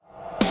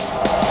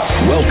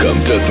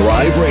Welcome to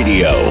Thrive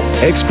Radio,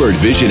 expert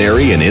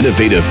visionary and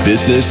innovative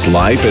business,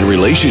 life, and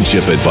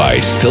relationship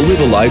advice to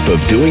live a life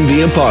of doing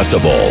the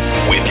impossible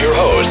with your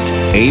host,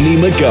 Amy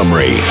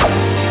Montgomery.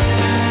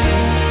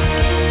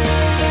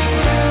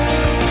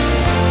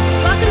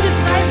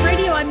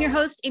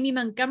 Amy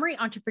Montgomery,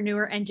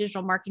 entrepreneur and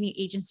digital marketing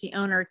agency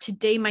owner.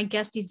 Today, my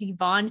guest is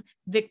Yvonne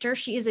Victor.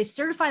 She is a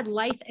certified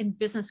life and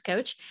business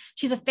coach.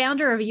 She's a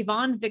founder of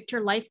Yvonne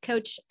Victor Life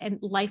Coach and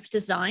Life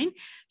Design.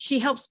 She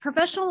helps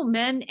professional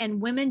men and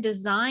women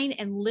design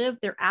and live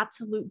their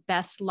absolute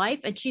best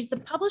life. And she's the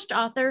published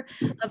author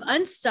of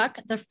Unstuck,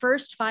 the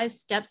First 5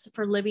 Steps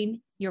for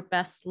Living Your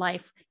Best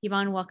Life.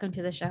 Yvonne, welcome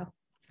to the show.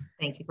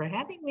 Thank you for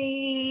having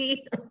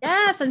me.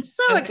 Yes, I'm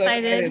so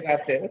excited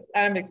about this.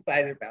 I'm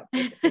excited about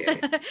this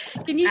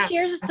too. Can you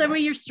share some of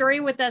your story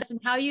with us and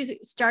how you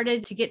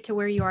started to get to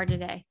where you are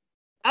today?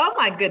 Oh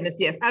my goodness,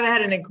 yes. I've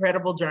had an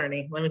incredible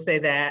journey. Let me say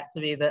that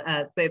to be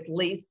say the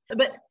least.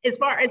 But as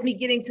far as me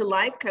getting to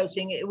life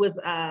coaching, it was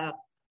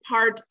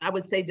part, I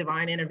would say,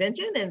 divine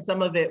intervention. And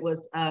some of it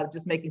was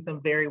just making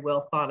some very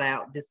well thought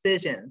out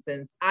decisions.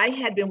 And I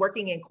had been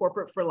working in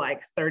corporate for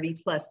like 30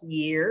 plus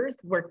years,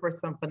 worked for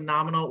some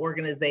phenomenal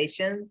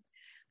organizations,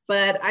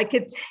 but I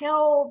could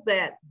tell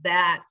that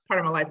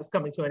part of my life was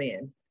coming to an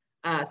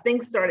end.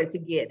 Things started to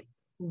get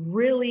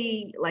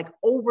really like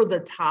over the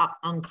top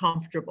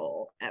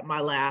uncomfortable at my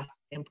last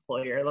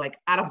employer, like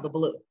out of the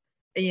blue.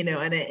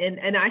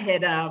 And I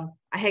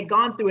had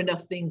gone through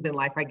enough things in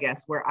life, I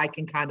guess, where I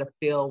can kind of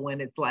feel when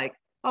it's like,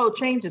 oh,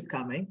 change is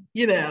coming,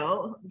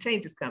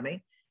 change is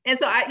coming. And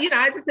so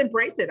I just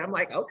embrace it. I'm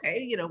like,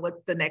 okay,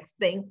 what's the next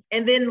thing?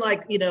 And then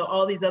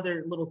all these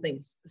other little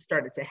things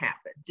started to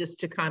happen just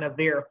to kind of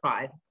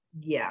verify,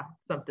 yeah,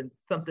 something's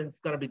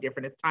going to be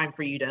different. It's time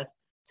for you to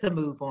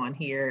move on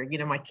here.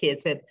 My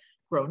kids had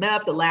grown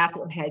up. The last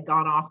one had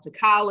gone off to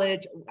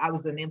college. I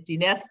was an empty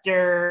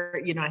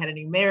nester. I had a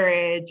new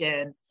marriage,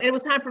 and it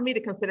was time for me to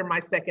consider my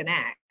second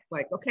act.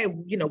 Like, okay,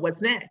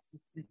 what's next?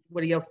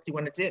 What else do you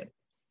want to do?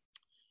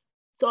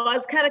 So I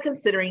was kind of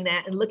considering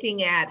that and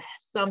looking at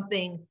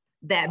something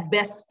that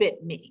best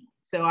fit me.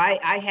 So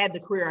I had the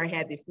career I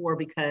had before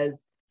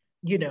because,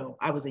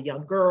 I was a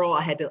young girl.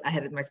 I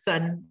had my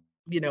son,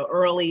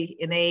 early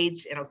in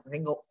age, and I was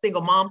a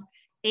single mom.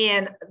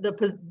 And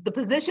the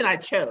position I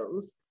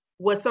chose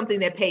was something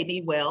that paid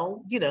me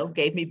well,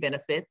 gave me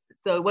benefits.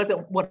 So it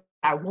wasn't what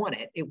I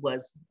wanted. It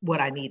was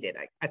what I needed,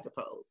 I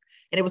suppose.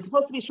 And it was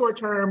supposed to be short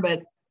term,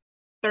 but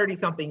 30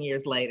 something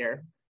years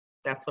later,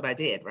 that's what I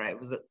did, right? I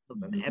was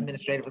an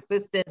administrative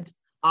assistant,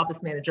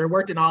 office manager,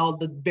 worked in all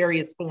the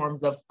various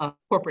forms of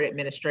corporate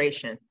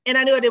administration. And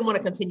I knew I didn't want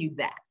to continue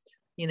that.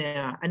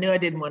 I knew I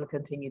didn't want to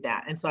continue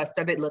that. And so I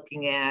started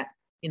looking at,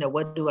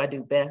 what do I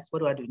do best? What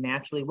do I do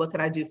naturally? What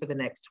could I do for the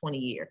next 20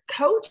 years?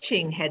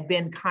 Coaching had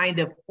been kind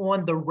of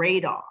on the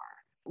radar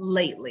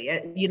lately.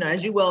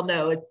 As you well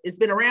know, it's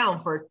been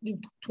around for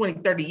 20,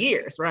 30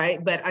 years,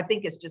 right? But I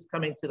think it's just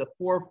coming to the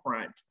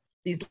forefront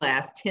these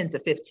last 10 to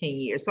 15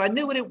 years. So I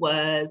knew what it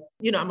was.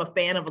 I'm a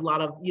fan of a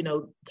lot of,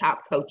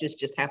 top coaches,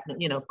 just happen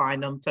to,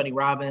 find them, Tony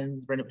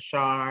Robbins, Brendon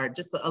Burchard,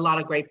 just a lot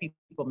of great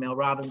people, Mel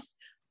Robbins.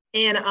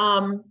 And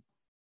I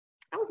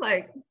was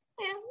like,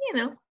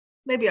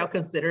 maybe I'll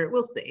consider it.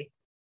 We'll see.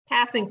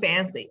 Passing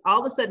fancy.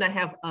 All of a sudden, I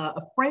have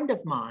a friend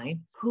of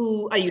mine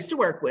who I used to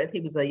work with. He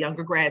was a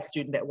younger grad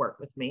student that worked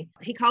with me.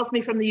 He calls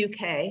me from the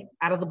UK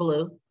out of the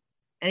blue.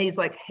 And he's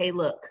like, hey,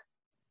 look,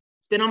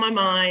 it's been on my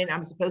mind.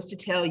 I'm supposed to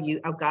tell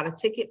you, I've got a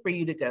ticket for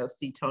you to go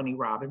see Tony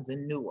Robbins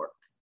in Newark.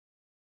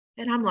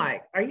 And I'm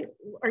like, are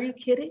you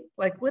kidding?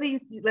 Like,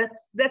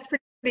 that's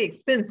pretty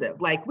expensive.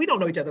 Like, we don't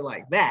know each other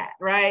like that,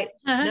 right?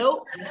 Uh-huh.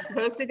 Nope, you're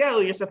supposed to go.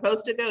 You're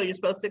supposed to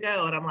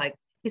go. And I'm like,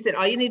 he said,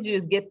 all you need to do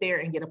is get there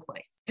and get a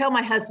place. Tell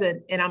my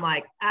husband. And I'm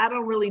like, I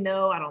don't really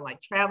know. I don't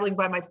like traveling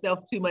by myself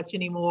too much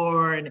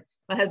anymore. And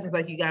my husband's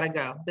like, you got to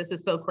go. This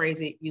is so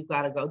crazy. You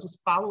got to go. Just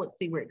follow it,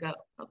 see where it goes.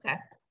 Okay.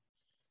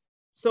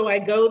 So I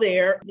go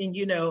there and,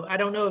 I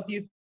don't know if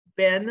you've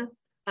been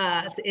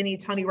to any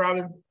Tony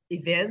Robbins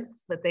events,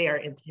 but they are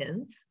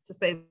intense to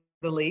say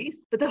the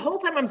least. But the whole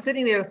time I'm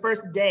sitting there the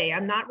first day,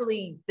 I'm not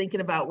really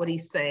thinking about what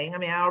he's saying. I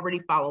mean, I already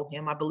follow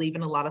him. I believe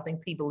in a lot of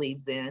things he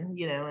believes in,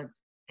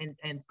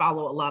 and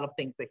follow a lot of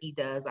things that he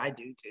does. I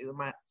do too in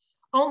my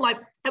own life.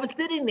 I was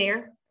sitting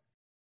there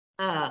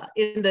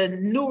in the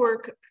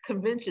Newark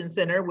Convention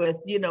Center with,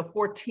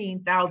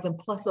 14,000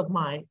 plus of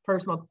my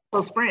personal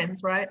close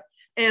friends, right?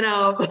 And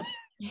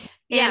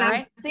and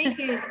I'm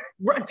thinking,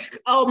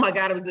 oh my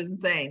God, it was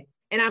insane.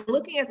 And I'm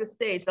looking at the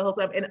stage the whole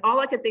time, and all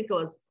I could think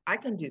was, I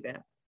can do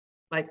that.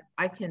 Like,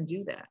 I can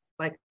do that.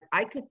 Like,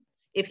 I could,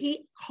 if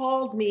he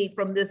called me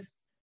from this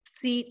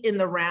seat in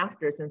the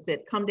rafters and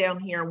said, come down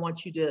here, I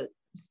want you to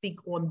speak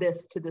on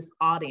this to this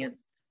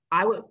audience,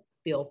 I would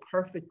feel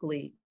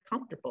perfectly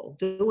comfortable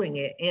doing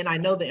it. And I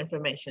know the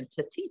information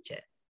to teach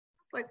it.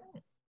 It's like,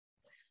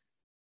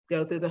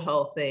 go through the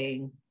whole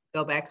thing,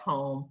 go back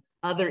home.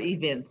 Other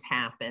events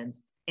happened.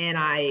 And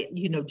I,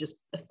 just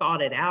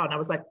thought it out. And I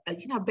was like, I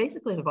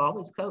basically have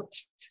always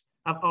coached.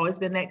 I've always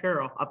been that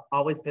girl. I've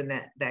always been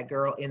that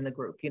girl in the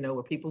group,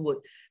 where people would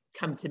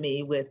come to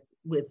me with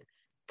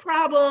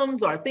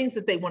problems or things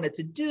that they wanted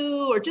to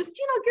do, or just,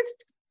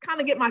 just kind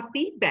of get my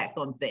feedback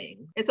on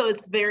things. And so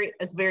it's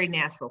very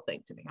natural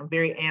thing to me. I'm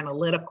very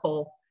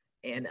analytical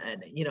and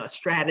a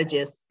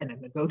strategist and a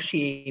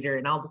negotiator,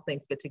 and all those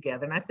things fit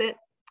together. And I said,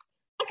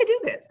 I could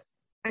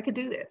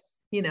do this.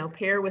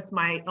 Pair with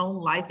my own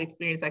life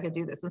experience, I could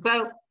do this. And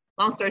so,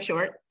 long story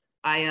short,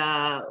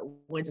 I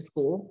went to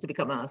school to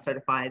become a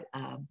certified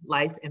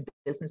life and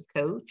business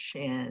coach,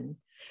 and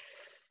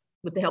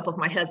with the help of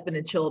my husband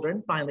and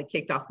children, finally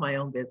kicked off my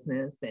own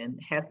business,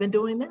 and have been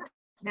doing that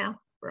now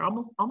for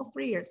almost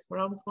 3 years. We're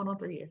almost going on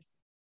 3 years.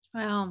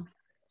 Wow.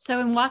 So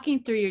in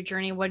walking through your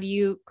journey, what are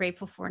you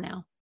grateful for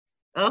now?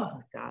 Oh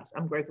my gosh,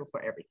 I'm grateful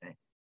for everything.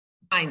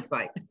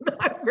 Hindsight,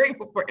 I'm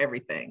grateful for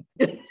everything.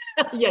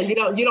 Yeah, you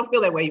don't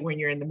feel that way when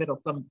you're in the middle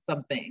of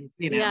some things,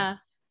 Yeah.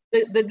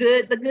 The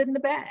good and the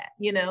bad.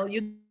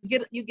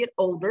 You get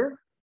older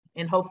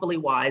and hopefully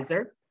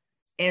wiser,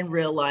 and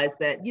realize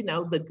that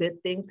the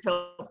good things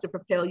help to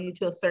propel you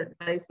to a certain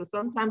place, but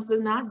sometimes the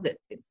not good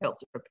things help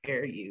to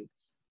prepare you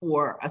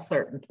for a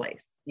certain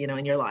place,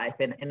 in your life.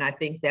 And I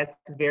think that's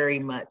very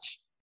much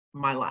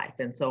my life.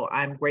 And so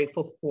I'm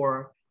grateful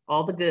for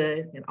all the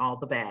good and all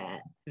the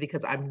bad,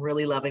 because I'm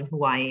really loving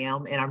who I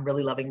am, and I'm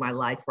really loving my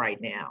life right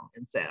now.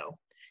 And so,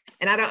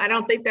 and I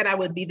don't think that I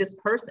would be this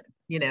person,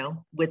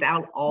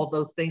 without all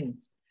those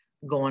things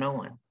going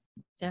on.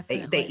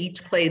 Definitely. They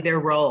each play their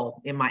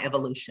role in my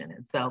evolution.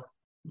 And so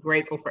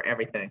grateful for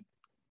everything.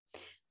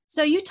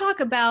 So you talk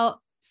about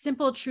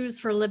simple truths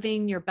for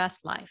living your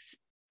best life.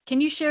 Can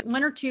you share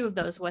one or two of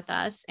those with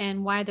us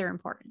and why they're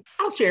important?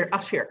 I'll share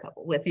a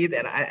couple with you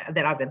that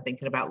I've been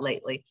thinking about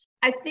lately.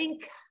 I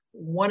think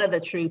one of the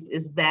truths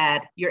is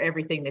that you're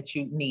everything that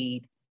you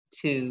need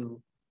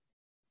to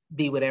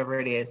be whatever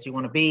it is you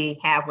want to be,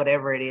 have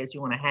whatever it is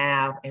you want to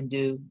have, and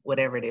do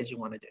whatever it is you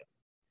want to do.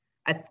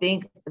 I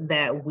think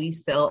that we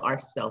sell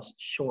ourselves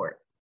short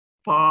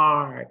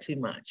far too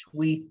much.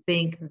 We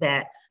think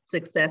that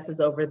success is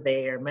over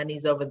there,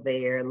 money's over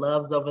there,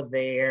 love's over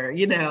there,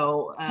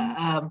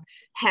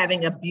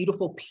 having a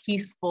beautiful,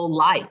 peaceful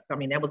life. I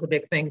mean, that was a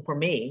big thing for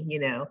me,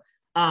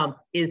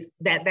 is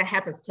that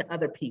happens to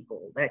other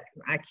people. That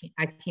I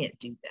can't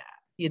do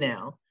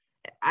that,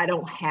 I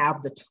don't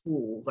have the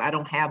tools, I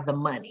don't have the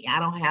money, I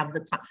don't have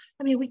the time.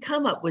 I mean, we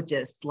come up with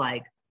just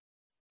like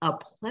a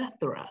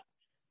plethora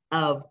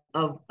of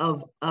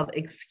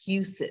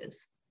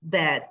excuses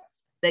that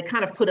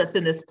kind of put us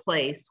in this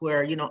place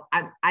where,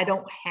 I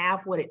don't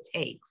have what it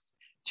takes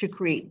to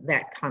create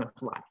that kind of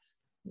life.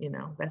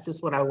 That's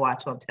just what I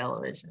watch on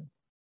television,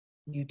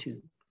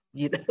 YouTube,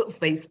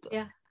 Facebook.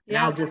 Yeah. And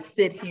I'll just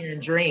sit here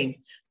and dream.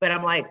 But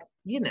I'm like,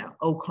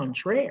 au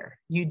contraire,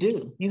 you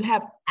do. You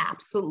have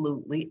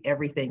absolutely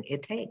everything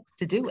it takes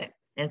to do it.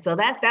 And so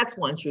that's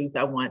one truth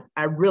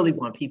I really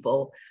want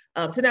people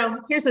to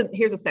know. Here's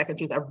a second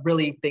truth I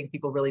really think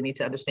people really need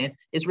to understand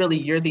is really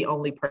you're the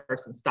only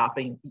person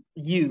stopping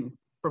you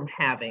from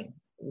having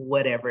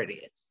whatever it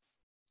is,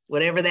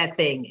 whatever that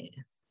thing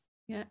is.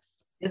 Yes.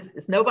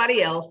 It's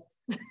nobody else.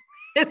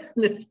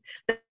 The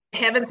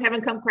heavens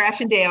haven't come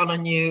crashing down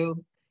on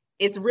you.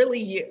 It's really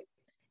you.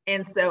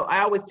 And so I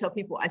always tell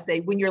people, I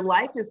say, when your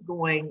life is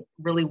going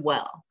really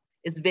well,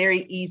 it's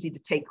very easy to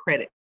take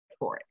credit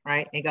for it,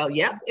 right? And go,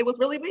 yep, it was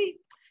really me.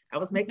 I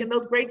was making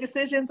those great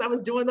decisions. I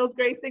was doing those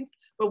great things.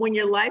 But when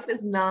your life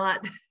is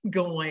not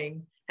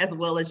going as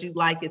well as you'd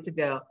like it to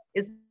go,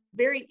 it's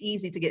very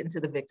easy to get into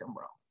the victim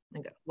role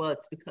and go, well,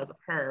 it's because of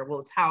her. Well,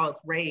 it's how I was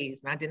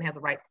raised, and I didn't have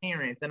the right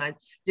parents, and I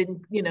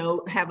didn't,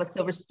 have a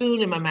silver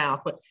spoon in my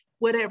mouth, but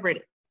whatever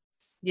it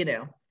is,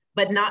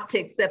 but not to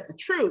accept the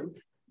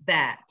truth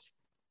that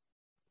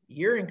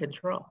you're in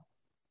control.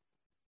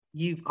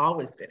 You've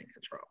always been in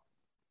control.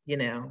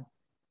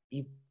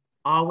 You've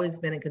always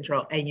been in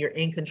control, and you're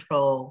in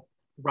control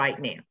right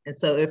now. And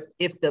so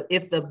if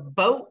the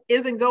boat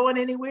isn't going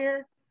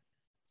anywhere,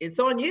 it's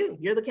on you.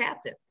 You're the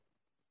captain.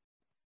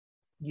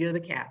 You're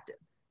the captain.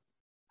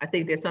 I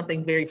think there's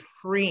something very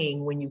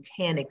freeing when you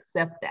can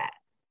accept that,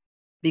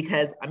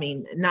 because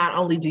not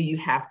only do you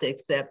have to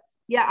accept,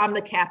 yeah, I'm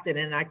the captain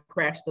and I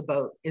crashed the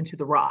boat into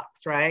the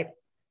rocks, right?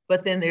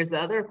 But then there's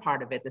the other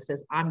part of it that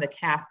says I'm the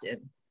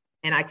captain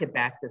and I can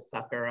back this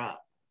sucker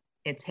up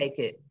and take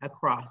it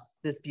across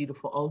this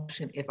beautiful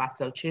ocean if I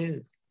so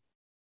choose.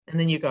 And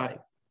then you go,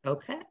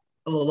 okay,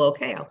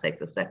 I'll take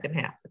the second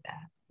half of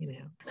that,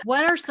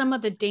 What are some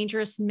of the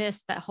dangerous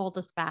myths that hold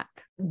us back?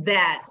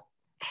 That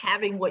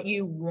having what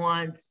you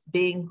want,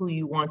 being who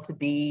you want to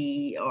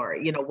be, or,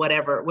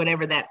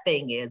 whatever that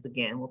thing is,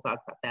 again, we'll talk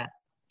about that,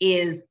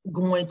 is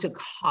going to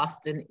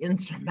cost an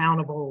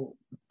insurmountable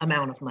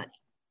amount of money.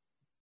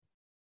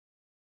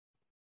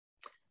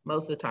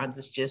 Most of the times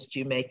it's just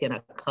you making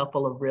a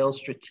couple of real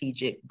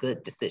strategic,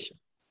 good decisions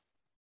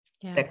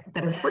that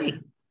are free.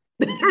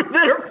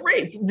 That are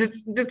free.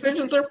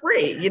 Decisions are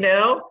free,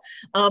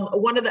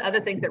 One of the other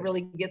things that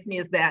really gets me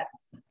is that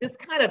this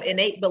kind of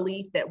innate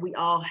belief that we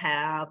all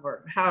have,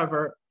 or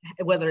however,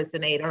 whether it's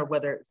innate or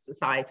whether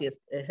society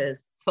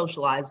has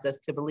socialized us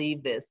to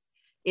believe this,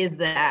 is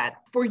that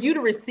for you to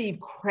receive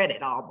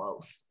credit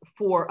almost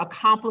for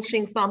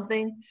accomplishing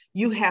something,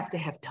 you have to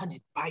have done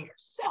it by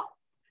yourself.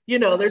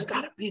 There's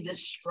got to be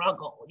this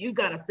struggle. You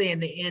got to say in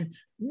the end,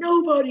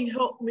 nobody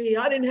helped me.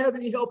 I didn't have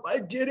any help. I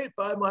did it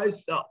by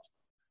myself.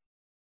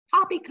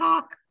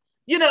 Poppycock.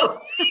 You don't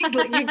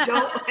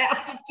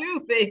have to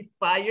do things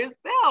by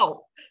yourself.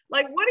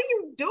 Like, what are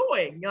you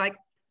doing? Like,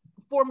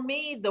 for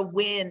me, the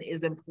win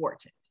is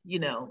important.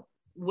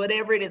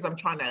 Whatever it is I'm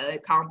trying to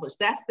accomplish,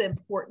 that's the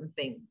important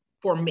thing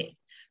for me.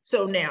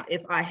 So now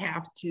if I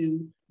have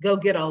to go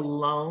get a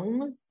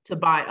loan to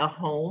buy a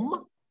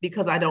home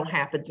because I don't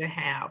happen to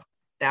have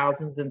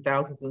thousands and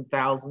thousands and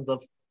thousands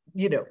of,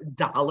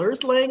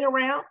 dollars laying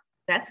around,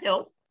 that's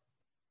help.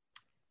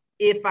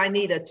 If I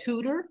need a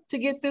tutor to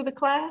get through the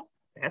class,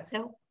 that's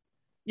help.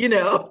 There's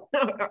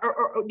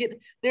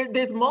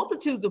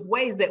multitudes of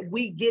ways that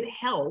we get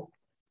help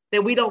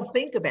that we don't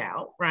think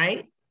about,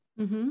 right?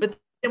 Mm-hmm. But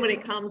then when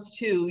it comes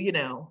to,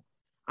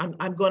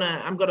 I'm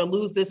gonna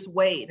lose this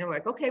weight, and they're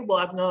like, okay, well,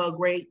 I've known a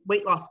great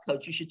weight loss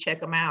coach. You should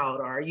check them out.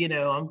 Or,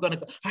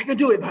 I can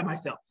do it by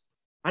myself.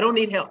 I don't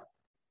need help.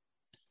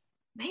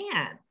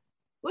 Man,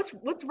 what's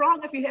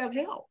wrong if you have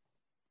help?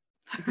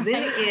 Because in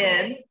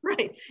the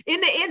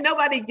end,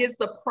 nobody gets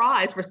a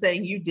prize for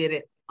saying you did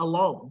it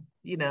alone.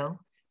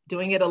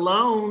 Doing it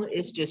alone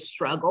is just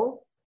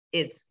struggle.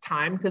 It's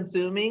time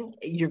consuming.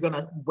 You're going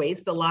to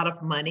waste a lot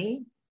of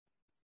money.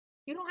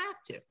 You don't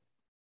have to.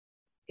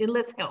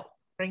 Enlist help,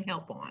 bring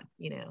help on,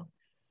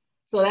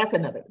 So that's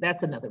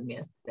another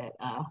myth that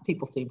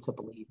people seem to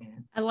believe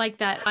in. I like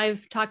that.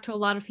 I've talked to a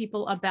lot of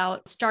people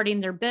about starting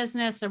their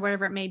business or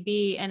whatever it may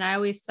be. And I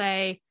always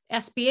say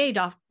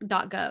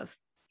SBA.gov.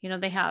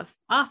 They have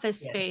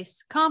office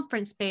space,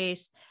 conference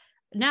space,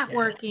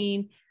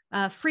 networking,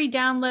 free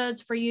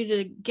downloads for you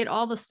to get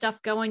all the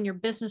stuff going, your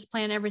business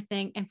plan,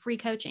 everything, and free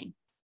coaching.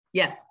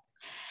 Yes.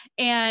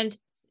 And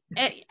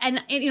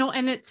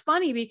it's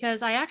funny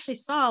because I actually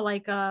saw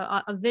like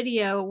a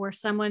video where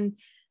someone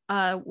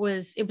it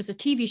was a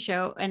TV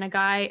show, and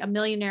a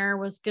millionaire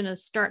was going to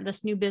start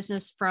this new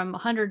business from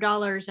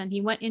 $100, and he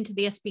went into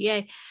the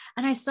SBA,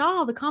 and I saw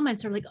all the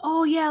comments are like,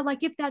 oh yeah,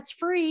 like if that's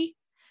free,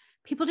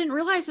 people didn't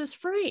realize it was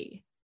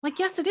free. Like,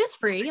 yes, it is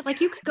free.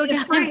 Like, you could go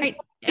down there and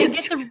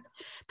get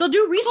they'll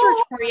do research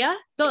for you.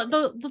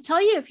 They'll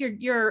tell you if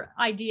your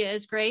idea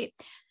is great.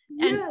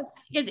 And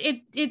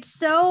it's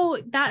so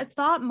that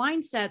thought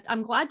mindset.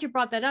 I'm glad you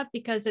brought that up,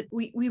 because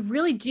we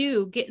really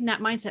do get in that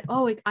mindset.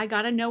 Oh, I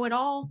got to know it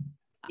all.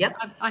 Yep.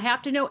 I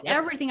have to know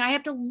everything. I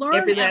have to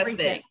learn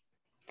everything.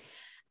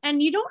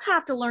 And you don't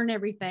have to learn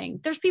everything.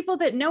 There's people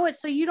that know it,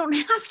 so you don't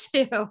have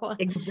to.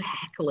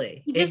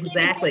 Exactly. You just need to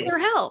get their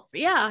help.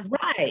 Yeah.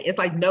 Right. It's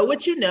like, know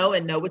what you know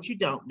and know what you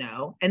don't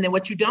know. And then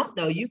what you don't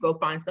know, you go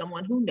find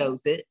someone who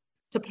knows it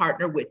to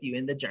partner with you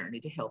in the journey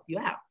to help you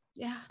out.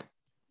 Yeah.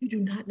 You do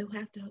not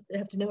have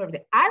to know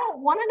everything. I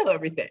don't want to know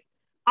everything.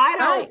 I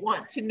don't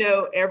want to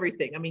know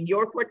everything. I mean,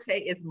 your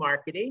forte is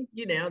marketing,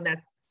 and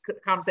that's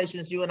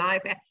conversations you and I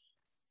have had.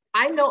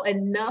 I know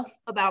enough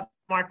about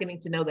marketing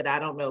to know that I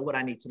don't know what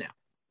I need to know.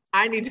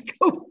 I need to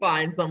go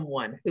find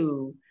someone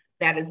who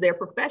that is their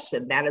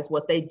profession. That is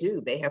what they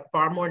do. They have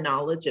far more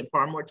knowledge and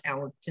far more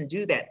talents to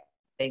do that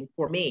thing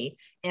for me.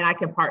 And I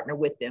can partner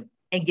with them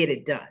and get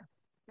it done.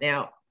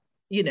 Now,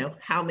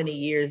 how many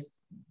years,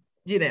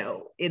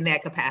 in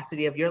that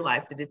capacity of your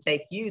life did it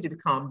take you to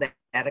become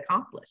that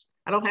accomplished?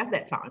 I don't have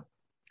that time.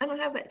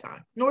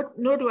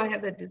 Nor do I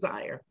have that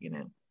desire,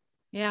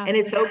 Yeah. And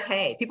it's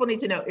okay. People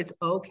need to know it's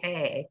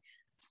okay.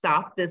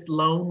 Stop this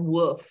lone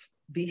wolf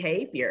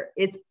behavior.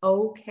 It's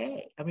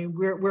okay. I mean,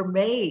 we're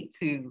made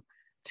to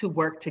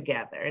work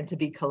together and to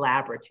be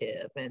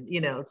collaborative and,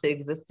 to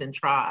exist in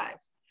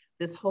tribes.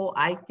 This whole,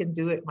 I can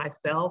do it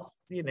myself,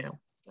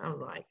 I'm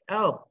like,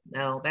 oh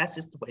no, that's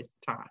just a waste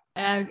of time.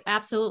 I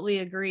absolutely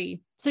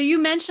agree. So you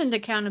mentioned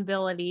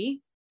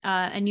accountability,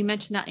 and you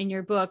mentioned that in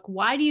your book.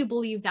 Why do you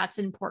believe that's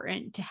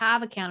important to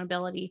have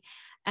accountability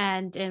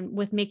and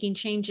with making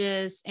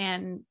changes,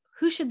 and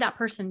who should that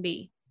person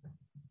be?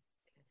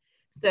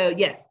 So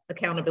yes,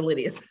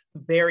 accountability is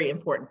very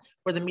important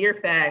for the mere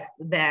fact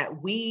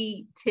that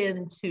we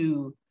tend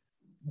to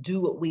do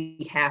what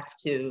we have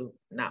to,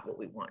 not what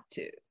we want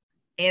to.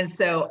 And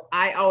so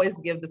I always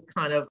give this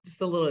kind of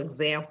just a little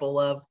example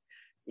of,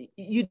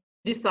 you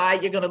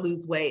decide you're going to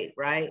lose weight,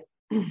 right?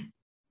 I'm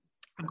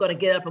going to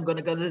get up, I'm going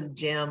to go to the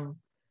gym,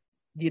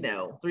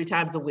 3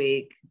 times a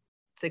week,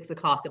 6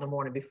 o'clock in the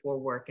morning before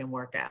work, and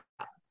work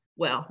out.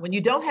 Well, when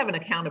you don't have an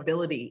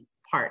accountability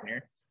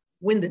partner,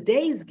 when the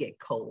days get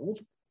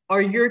cold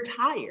or you're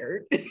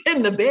tired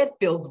and the bed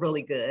feels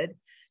really good,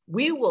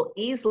 we will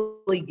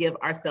easily give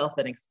ourselves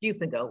an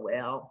excuse and go,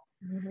 well,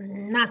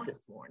 not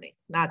this morning.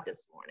 I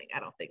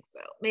don't think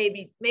so.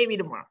 Maybe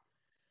tomorrow.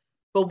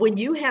 But when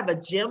you have a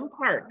gym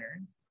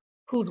partner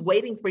who's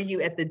waiting for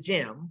you at the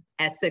gym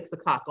at 6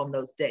 o'clock on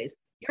those days,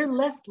 you're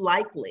less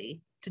likely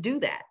to do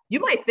that.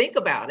 You might think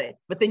about it,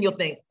 but then you'll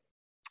think,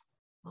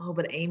 Oh,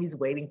 but Amy's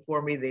waiting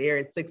for me there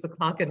at 6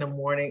 o'clock in the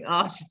morning.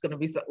 Oh, she's going to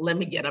be so, let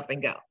me get up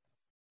and go.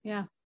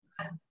 Yeah.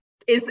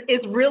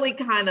 It's really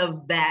kind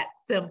of that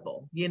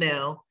simple, and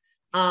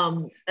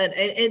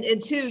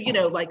two,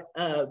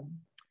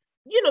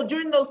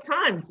 during those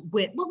times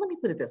when, well, let me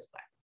put it this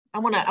way. I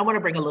want to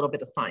bring a little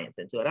bit of science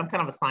into it. I'm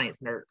kind of a science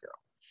nerd girl.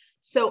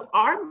 So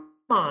our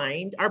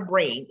mind, our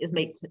brain is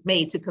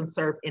made to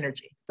conserve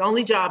energy. The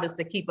only job is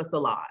to keep us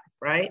alive,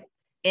 right?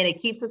 And it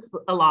keeps us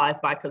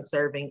alive by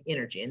conserving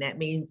energy. And that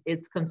means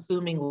it's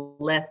consuming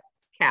less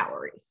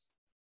calories.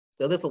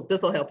 So this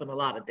will help in a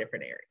lot of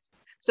different areas.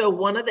 So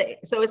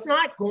so it's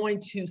not going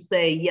to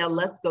say, yeah,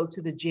 let's go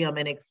to the gym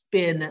and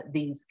expend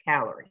these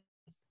calories.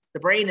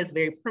 The brain is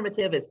very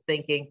primitive. It's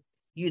thinking,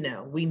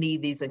 we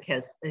need these in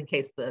case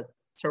the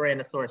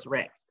Tyrannosaurus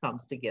Rex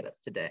comes to get us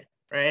today,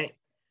 right?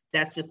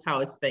 That's just how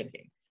it's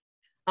thinking.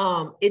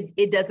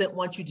 It doesn't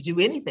want you to do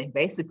anything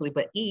basically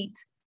but eat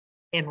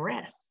and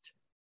rest.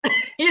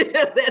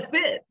 That's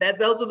it.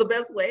 Those are the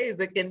best ways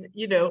it can,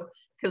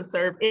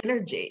 conserve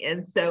energy.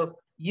 And so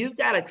you've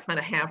got to kind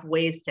of have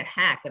ways to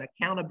hack. An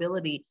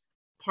accountability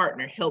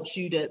partner helps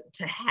you to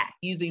hack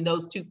using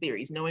those two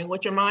theories, knowing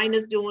what your mind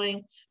is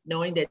doing,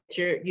 knowing that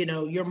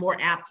you're more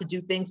apt to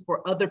do things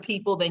for other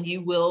people than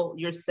you will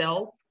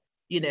yourself.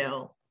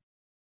 You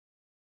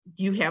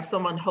have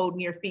someone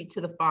holding your feet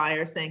to the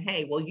fire saying,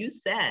 hey, well, you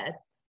said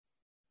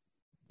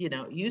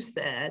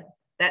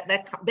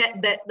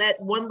that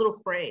one little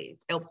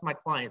phrase helps my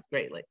clients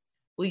greatly.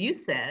 Well, you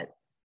said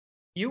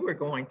you were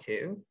going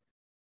to,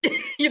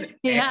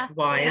 Yeah. X,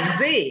 Y, and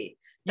Z,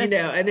 and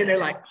then they're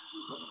like,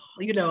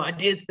 oh, I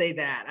did say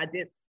that. I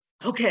did.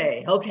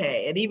 Okay.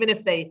 And even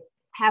if they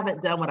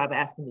haven't done what I've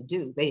asked them to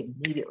do, they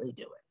immediately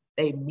do it.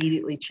 They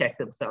immediately check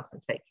themselves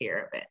and take care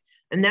of it.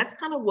 And that's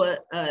kind of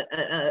what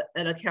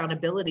an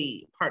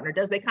accountability partner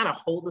does. They kind of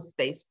hold a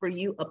space for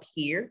you up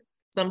here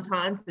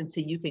sometimes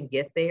until you can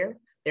get there.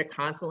 They're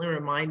constantly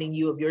reminding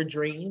you of your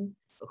dream,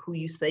 of who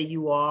you say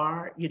you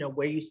are,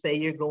 where you say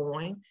you're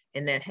going,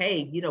 and that,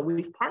 hey,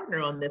 we've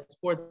partnered on this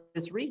for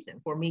this reason,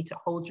 for me to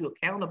hold you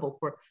accountable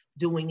for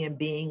doing and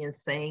being and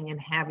saying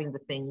and having the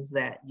things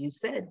that you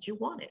said you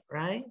wanted,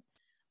 right?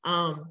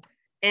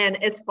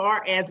 And as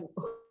far as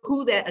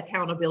who that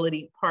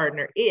accountability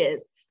partner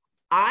is,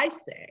 I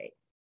say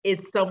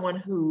it's someone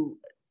who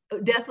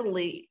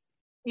definitely,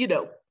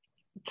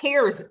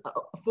 cares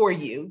for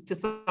you to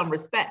some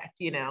respect.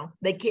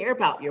 They care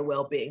about your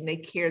well-being. They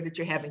care that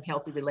you're having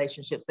healthy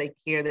relationships. They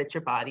care that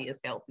your body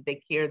is healthy.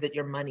 They care that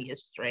your money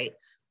is straight.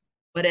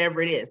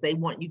 Whatever it is, they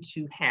want you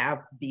to have,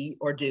 be,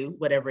 or do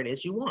whatever it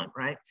is you want,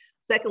 right?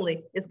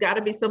 Secondly, it's got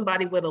to be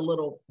somebody with a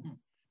little,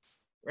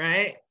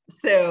 right?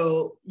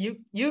 So you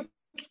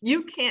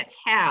can't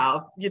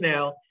have,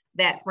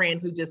 that friend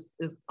who just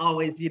is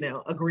always,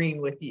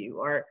 agreeing with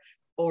you,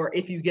 or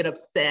if you get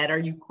upset or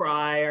you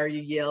cry or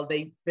you yell,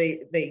 they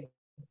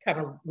kind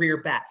of rear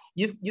back.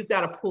 You've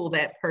got to pull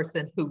that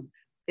person who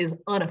is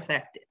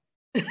unaffected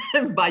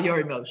by your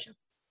emotions,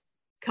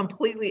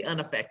 completely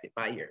unaffected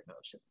by your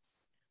emotions.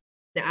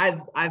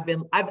 Now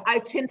I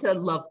tend to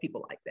love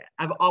people like that.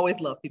 I've always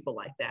loved people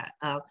like that.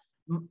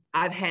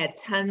 I've had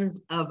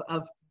tons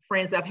of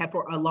friends I've had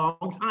for a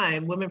long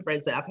time, women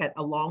friends that I've had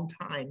a long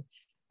time,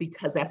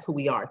 because that's who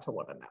we are to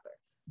one another,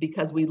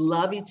 because we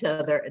love each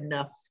other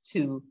enough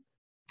to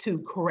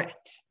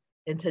correct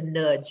and to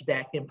nudge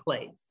back in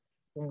place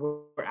when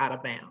we're out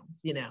of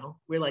bounds.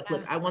 We're like,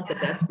 look, I want the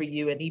best for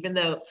you. And even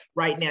though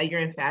right now you're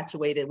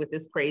infatuated with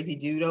this crazy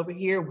dude over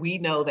here, we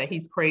know that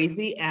he's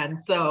crazy. And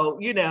so,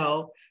 we're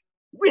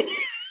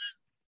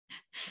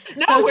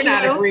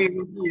not agreeing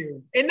with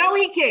you. And no,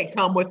 he can't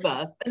come with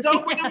us. And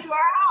don't bring him to our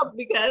house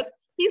because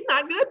he's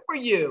not good for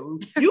you.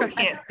 You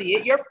can't see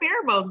it. Your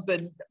pheromones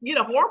and,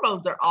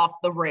 hormones are off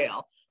the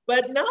rail.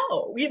 But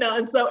no,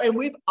 and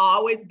we've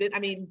always been,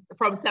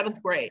 from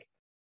 7th grade,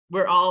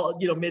 we're all,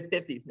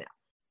 mid-50s now.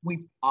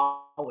 We've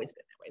always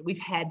been that way. We've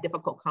had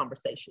difficult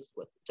conversations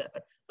with each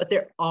other, but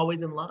they're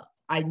always in love.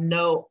 I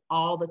know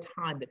all the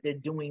time that they're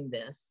doing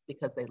this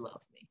because they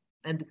love me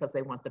and because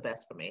they want the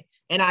best for me.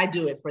 And I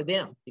do it for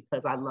them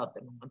because I love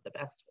them and want the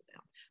best for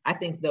them. I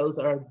think those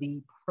are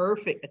the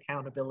perfect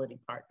accountability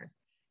partners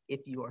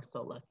if you are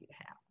so lucky to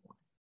have one.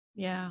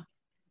 Yeah.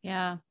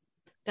 Yeah.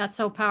 That's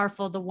so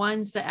powerful. The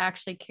ones that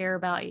actually care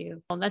about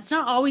you. Well, that's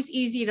not always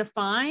easy to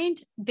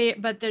find,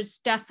 but there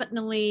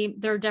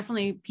are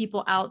definitely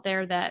people out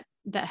there that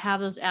have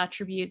those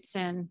attributes.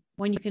 And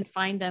when you can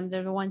find them,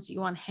 they're the ones that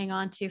you want to hang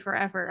on to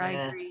forever. Yes. I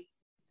agree.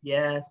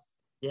 Yes,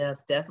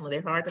 definitely.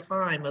 They're hard to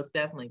find, most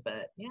definitely.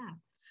 But yeah,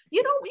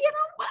 I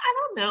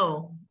don't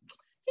know.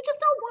 You just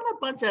don't want a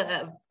bunch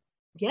of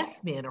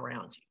yes men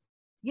around you.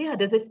 Yeah.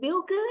 Does it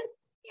feel good?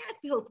 Yeah, it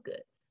feels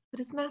good, but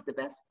it's not the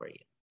best for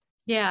you.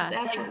 Yeah. It's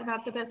actually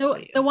not the best for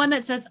you. The one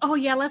that says, oh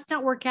yeah, let's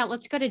not work out.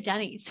 Let's go to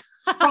Denny's.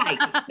 Right.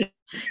 Like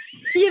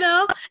you're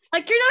not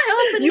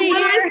helping you me. You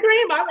want here. ice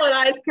cream? I want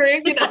ice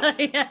cream.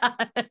 Yeah.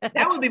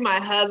 That would be my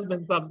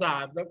husband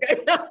sometimes. Okay.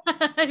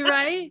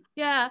 Right.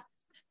 Yeah.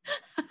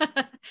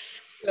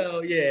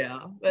 So yeah.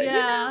 But,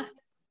 yeah.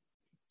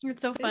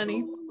 It's so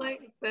funny.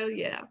 So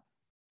yeah.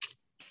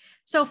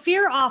 So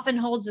fear often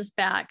holds us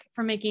back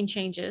from making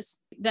changes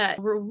that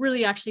will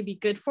really actually be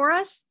good for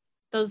us.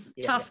 Those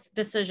tough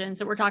decisions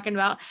that we're talking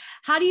about.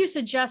 How do you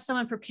suggest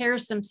someone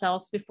prepares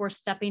themselves before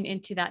stepping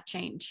into that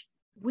change?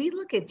 We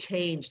look at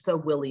change so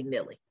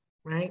willy-nilly,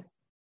 right?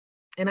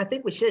 And I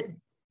think we shouldn't.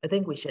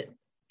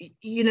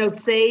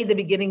 Say the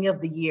beginning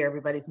of the year,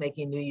 everybody's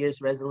making New Year's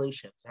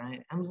resolutions,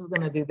 right? I'm just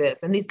going to do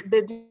this. And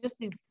they're just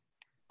these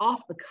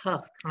off the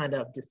cuff kind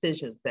of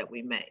decisions that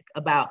we make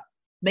about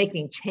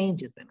making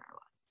changes in our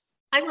lives.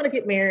 I want to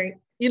get married,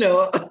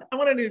 I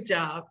want a new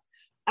job.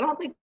 I don't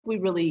think we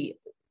really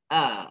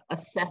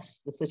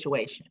assess the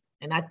situation.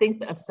 And I think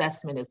the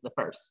assessment is the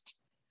first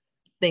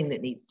thing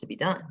that needs to be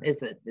done.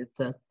 It's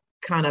a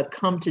kind of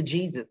come to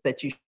Jesus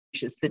that you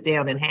should sit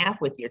down and have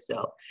with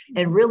yourself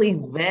and really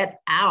vet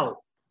out,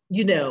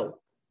 do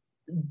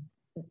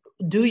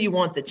you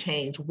want the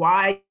change?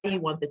 Why do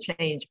you want the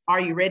change? Are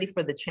you ready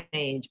for the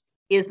change?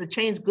 Is the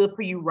change good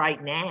for you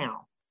right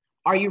now?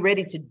 Are you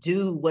ready to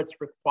do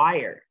what's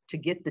required to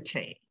get the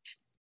change?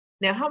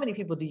 Now, how many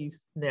people do you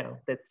know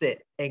that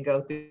sit and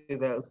go through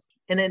those?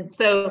 And then,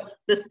 so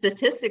the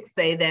statistics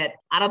say that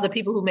out of the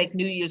people who make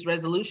New Year's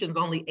resolutions,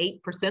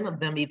 only 8% of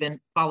them even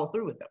follow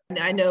through with them. And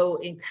I know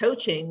in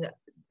coaching,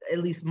 at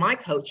least my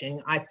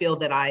coaching, I feel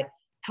that I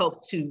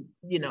help to,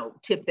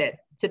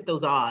 tip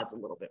those odds a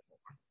little bit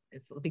more.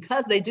 It's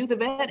because they do the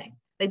vetting.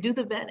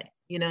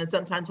 And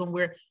sometimes when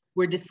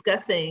we're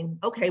discussing,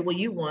 okay, well,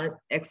 you want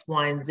X,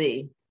 Y, and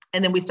Z,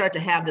 and then we start to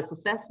have this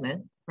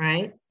assessment,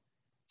 right?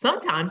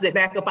 Sometimes they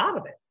back up out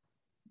of it.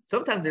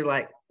 Sometimes they're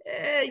like,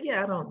 I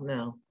don't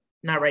know,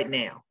 not right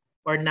now,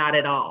 or not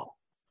at all.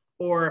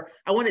 Or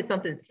I wanted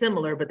something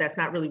similar, but that's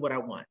not really what I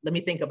want. Let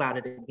me think about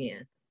it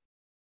again.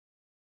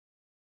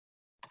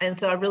 And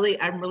so I'm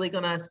really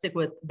going to stick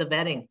with the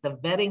vetting. The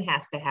vetting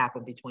has to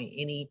happen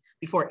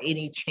before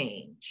any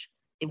change.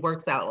 It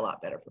works out a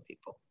lot better for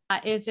people.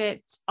 Is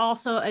it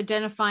also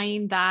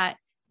identifying that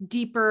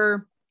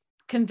deeper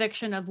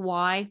conviction of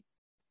why?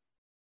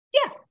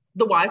 Yeah,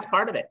 the why is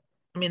part of it.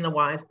 The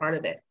why is part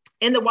of it.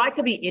 And the why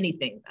could be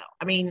anything,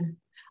 though.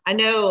 I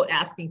know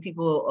asking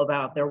people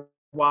about their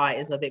why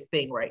is a big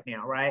thing right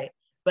now, right?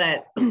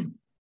 But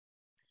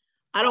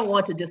I don't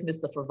want to dismiss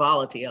the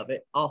frivolity of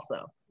it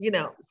also.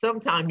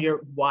 Sometimes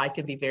your why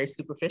can be very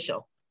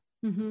superficial.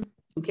 Mm-hmm.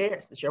 Who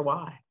cares? It's your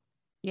why.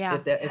 Yeah.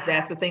 If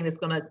that's the thing that's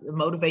going to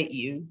motivate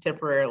you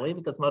temporarily,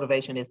 because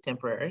motivation is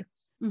temporary,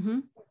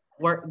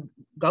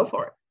 go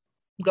for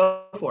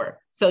it.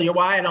 So your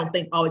why, I don't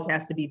think always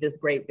has to be this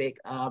great big,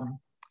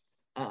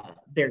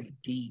 very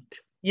deep,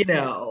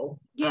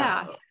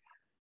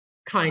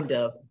 kind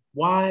of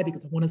why,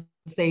 because I want to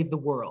save the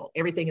world.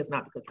 Everything is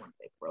not because you want to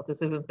save the world.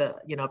 This isn't the,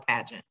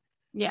 pageant.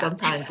 Yeah.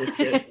 Sometimes it's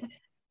just,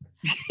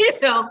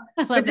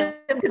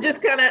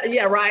 just kind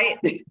of, right.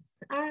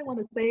 I want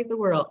to save the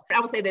world. I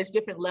would say there's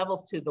different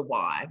levels to the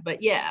why, but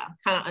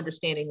kind of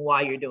understanding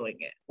why you're doing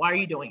it. Why are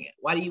you doing it?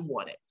 Why do you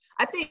want it?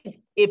 I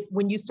think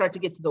when you start to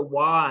get to the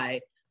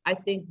why, I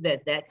think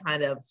that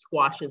kind of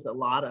squashes a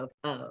lot of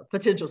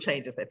potential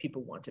changes that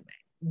people want to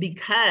make,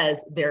 because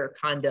they're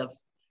kind of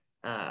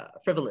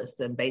frivolous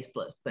and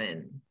baseless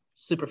and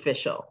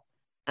superficial.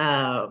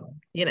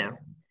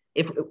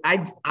 If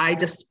I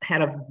just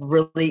had a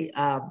really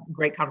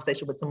great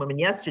conversation with some women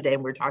yesterday,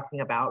 and we were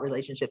talking about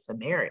relationships and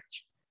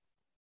marriage,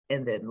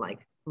 and then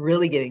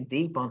really getting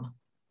deep on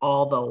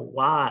all the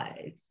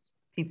whys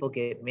people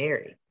get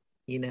married.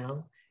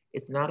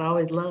 It's not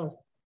always love.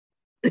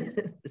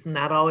 It's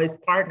not always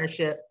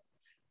partnership.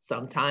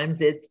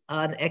 Sometimes it's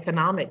an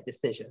economic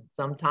decision.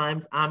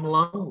 Sometimes I'm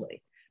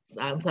lonely.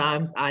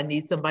 Sometimes I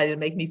need somebody to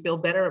make me feel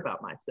better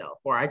about myself,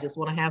 or I just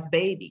want to have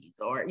babies,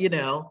 or,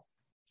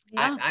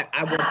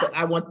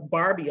 I want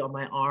Barbie on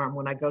my arm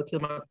when I go to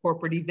my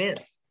corporate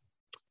events.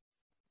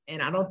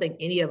 And I don't think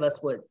any of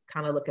us would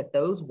kind of look at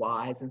those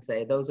whys and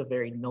say, those are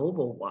very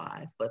noble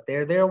whys, but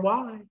they're their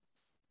whys.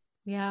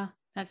 Yeah,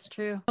 that's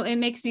true. It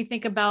makes me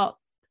think about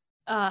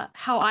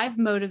how I've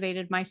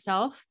motivated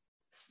myself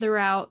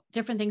throughout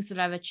different things that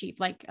I've achieved,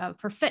 like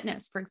for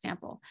fitness, for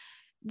example.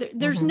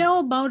 There's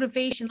no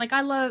motivation.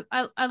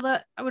 I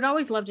would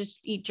always love to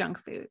eat junk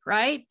food,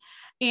 right?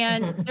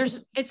 And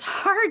it's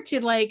hard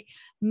to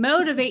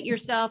motivate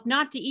yourself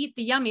not to eat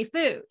the yummy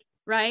food,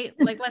 right?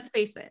 Let's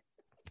face it.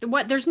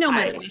 There's no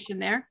motivation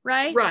there,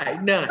 right?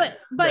 Right. No. But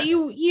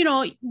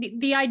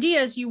the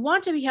idea is you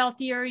want to be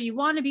healthier, you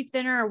want to be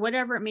thinner, or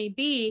whatever it may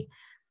be.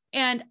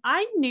 And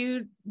I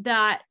knew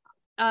that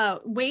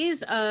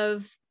ways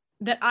of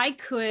that I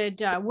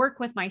could work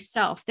with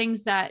myself,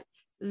 things that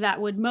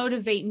would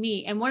motivate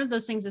me. And one of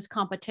those things is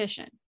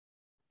competition,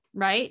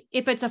 right?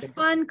 If it's a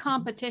fun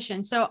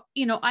competition. So,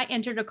 I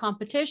entered a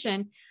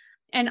competition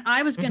and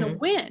I was going to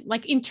win. I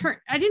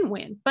didn't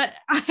win, but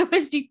I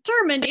was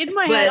determined in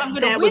my head, I'm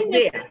going to win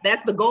this.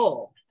 That's the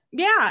goal.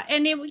 Yeah.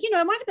 And it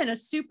might have been a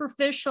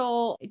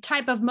superficial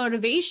type of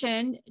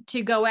motivation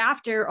to go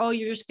after, oh,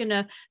 you're just going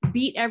to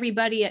beat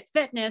everybody at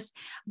fitness,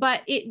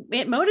 but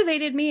it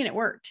motivated me and it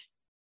worked,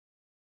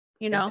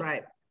 That's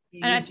right.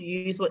 You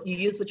use what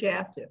you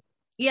have to.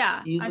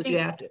 Yeah. Use what you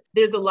have to.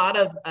 There's a lot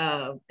of,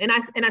 and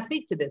I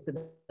speak to this in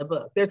the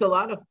book. There's a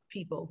lot of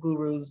people,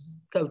 gurus,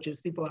 coaches,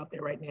 people out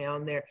there right now,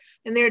 and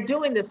they're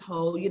doing this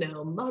whole,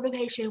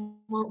 motivation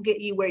won't get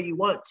you where you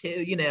want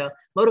to.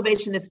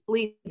 Motivation is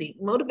fleeting.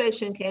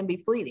 Motivation can be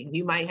fleeting.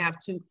 You might have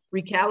to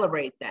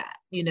recalibrate that,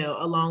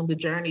 along the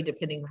journey,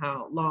 depending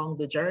how long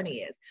the journey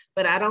is.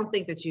 But I don't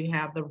think that you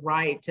have the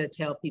right to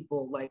tell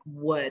people like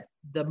what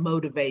the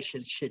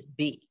motivation should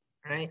be.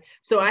 Right.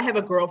 So I have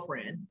a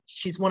girlfriend.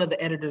 She's one of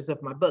the editors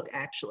of my book,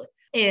 actually.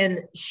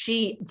 And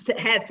she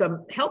had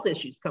some health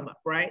issues come up.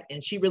 Right.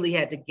 And she really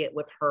had to get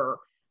with her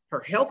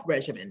health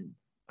regimen.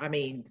 I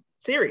mean,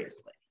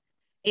 seriously.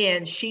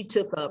 And she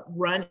took up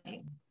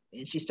running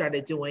and she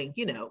started doing,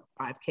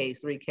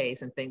 5Ks,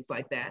 3Ks and things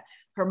like that.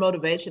 Her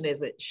motivation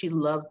is that she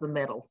loves the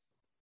medals.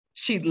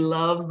 She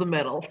loves the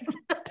medals.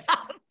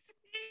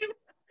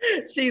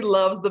 She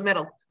loves the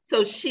medals.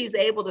 So she's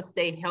able to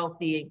stay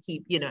healthy and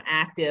keep,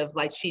 active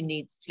like she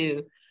needs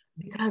to,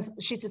 because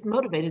she's just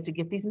motivated to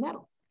get these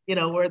medals,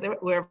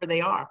 wherever they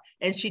are.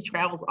 And she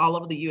travels all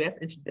over the US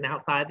and she's been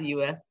outside the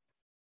US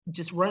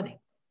just running.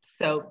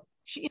 So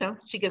she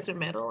gets her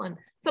medal, and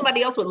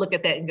somebody else would look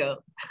at that and go,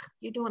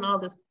 "You're doing all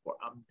this for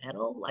a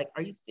medal? Like,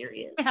 are you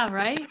serious?" Yeah,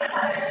 right.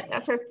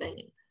 That's her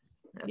thing.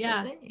 That's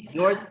yeah. her thing.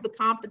 Yours is the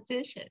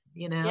competition,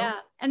 Yeah.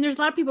 And there's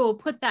a lot of people who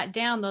put that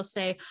down. They'll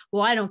say,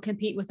 well, I don't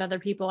compete with other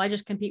people. I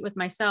just compete with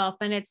myself.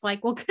 And it's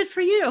like, well, good for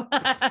you.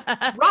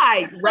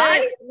 Right.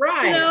 But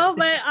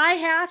I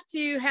have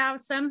to have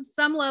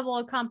some level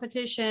of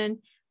competition,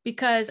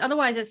 because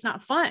otherwise it's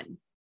not fun,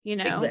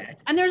 Exactly.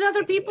 And there's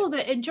other people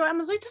that enjoy. I'm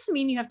like, it doesn't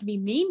mean you have to be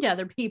mean to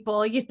other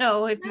people. If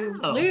you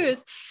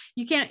lose,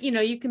 you can't, you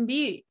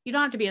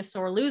don't have to be a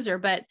sore loser,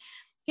 but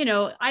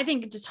I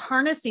think just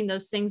harnessing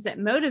those things that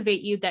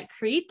motivate you, that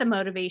create the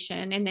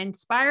motivation and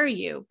inspire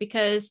you,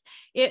 because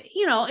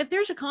if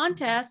there's a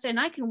contest and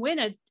I can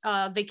win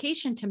a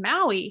vacation to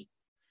Maui,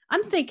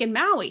 I'm thinking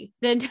Maui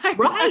the entire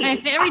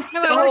time, every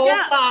time I work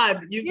out.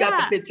 Time. You've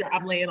got the picture.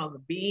 I'm laying on the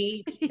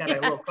beach, got a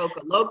little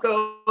Coca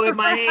Loco in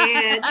my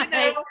hand,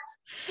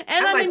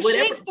 And I'm in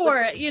shape for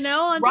it,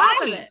 on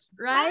top of it.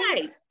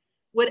 Right.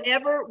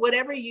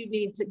 Whatever you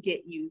need to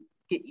get you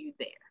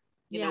there.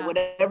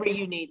 Whatever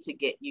you need to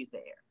get you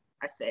there,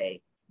 I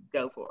say,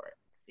 go for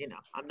it.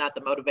 I'm not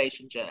the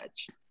motivation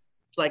judge.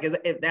 It's like,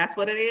 if that's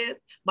what it is,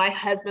 my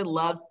husband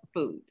loves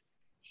food.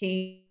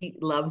 He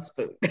loves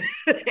food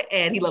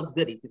and he loves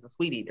goodies. He's a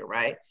sweet eater,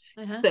 right?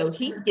 Uh-huh. So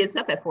he gets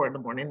up at 4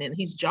 a.m. and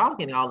he's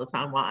jogging all the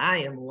time while I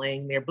am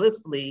laying there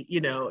blissfully,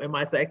 in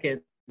my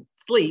second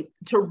sleep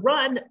to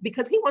run,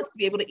 because he wants to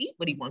be able to eat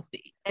what he wants to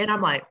eat. And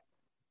I'm like,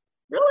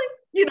 really?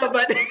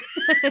 But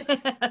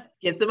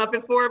gets him up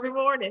at 4 every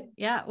morning.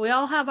 Yeah, we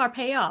all have our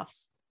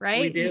payoffs,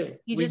 right? We do.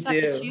 You just have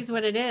to choose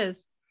what it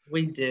is.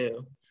 We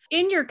do.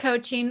 In your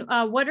coaching,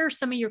 what are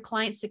some of your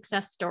client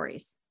success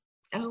stories?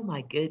 Oh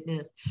my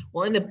goodness.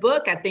 Well, in the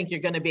book, I think you're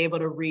going to be able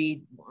to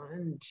read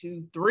 1,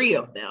 2, 3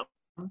 of them.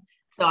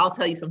 So I'll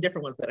tell you some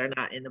different ones that are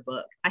not in the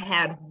book. I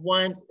had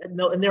one,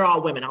 and they're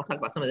all women. I'll talk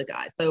about some of the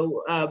guys.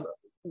 So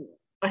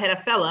I had a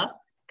fella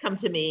come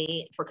to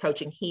me for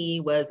coaching. He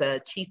was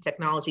a chief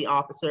technology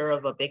officer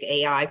of a big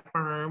AI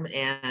firm,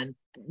 and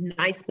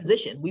nice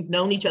position. We've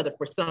known each other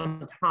for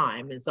some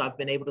time. And so I've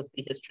been able to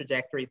see his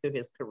trajectory through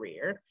his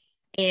career.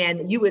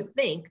 And you would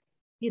think,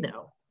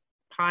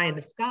 pie in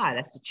the sky,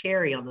 that's the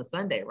cherry on the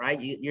sundae,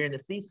 right? You're in the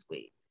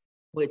C-suite,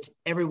 which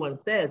everyone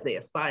says they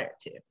aspire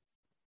to.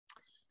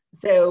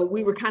 So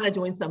we were kind of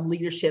doing some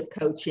leadership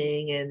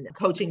coaching and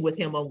coaching with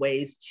him on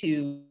ways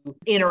to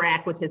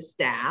interact with his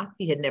staff.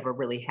 He had never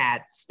really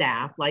had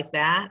staff like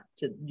that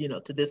to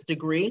this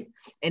degree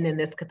and in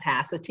this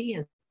capacity.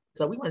 And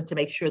so we wanted to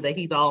make sure that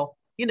he's all,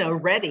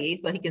 ready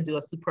so he can do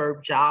a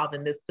superb job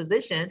in this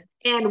position.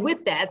 And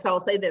with that, so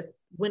I'll say this,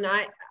 when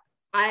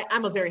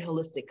I'm a very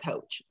holistic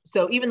coach.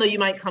 So even though you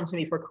might come to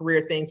me for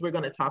career things, we're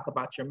going to talk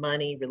about your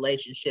money,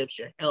 relationships,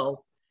 your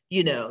health,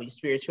 your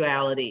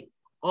spirituality,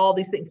 all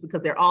these things,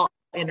 because they're all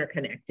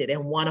interconnected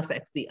and one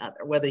affects the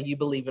other, whether you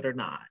believe it or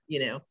not.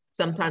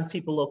 Sometimes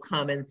people will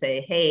come and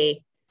say,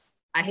 hey,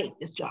 I hate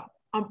this job.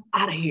 I'm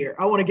out of here.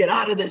 I want to get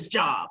out of this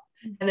job.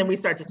 And then we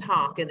start to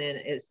talk, and then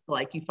it's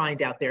like you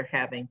find out they're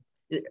having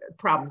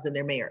problems in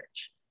their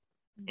marriage.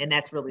 And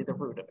that's really the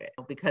root of it,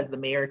 because the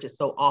marriage is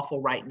so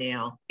awful right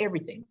now.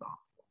 Everything's awful.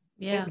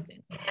 Yeah.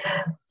 Everything's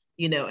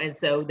awful. And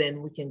so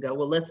then we can go,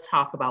 well, let's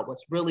talk about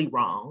what's really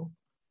wrong,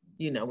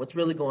 what's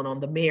really going on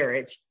in the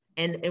marriage.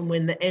 And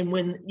when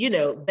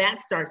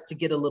that starts to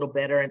get a little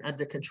better and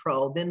under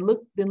control, then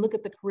look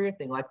at the career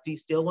thing. Like, do you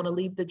still want to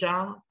leave the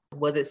job?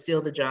 Was it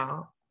still the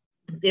job?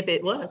 If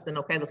it was, then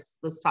okay,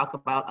 let's talk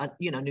about a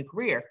new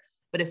career.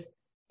 But if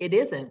it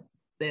isn't,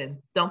 then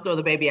don't throw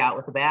the baby out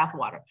with the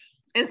bathwater.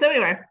 And so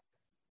anyway,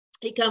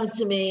 he comes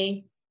to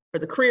me for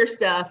the career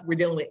stuff. We're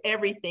dealing with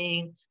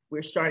everything.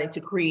 We're starting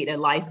to create a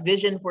life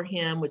vision for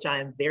him, which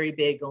I am very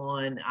big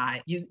on.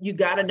 You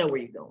got to know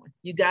where you're going.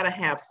 You got to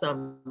have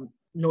some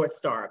North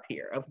Star up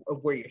here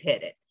of where you're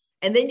headed.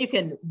 And then you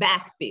can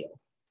backfill,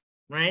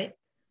 right?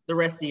 The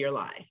rest of your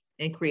life.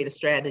 and create a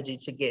strategy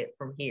to get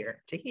from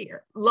here to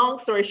here. Long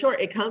story short,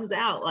 it comes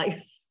out like,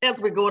 as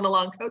we're going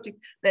along coaching,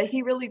 that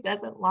he really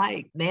doesn't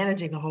like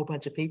managing a whole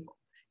bunch of people.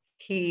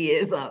 He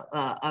is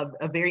a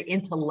very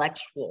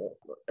intellectual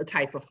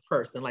type of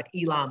person, like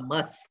Elon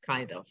Musk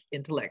kind of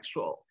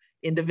intellectual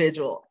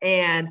individual.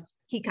 And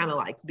he kind of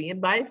likes being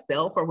by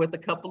himself or with a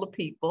couple of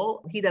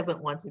people. He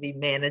doesn't want to be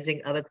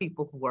managing other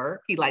people's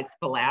work. He likes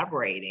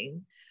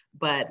collaborating.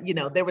 But, you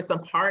know, there were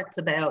some parts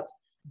about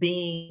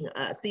being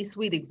a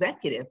C-suite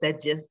executive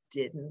that just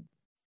didn't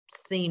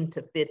seem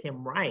to fit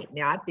him right.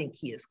 Now, I think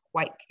he is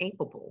quite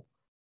capable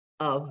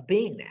of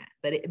being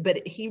that,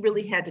 but he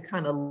really had to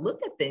kind of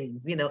look at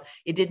things. You know,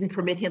 it didn't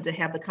permit him to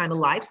have the kind of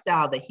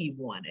lifestyle that he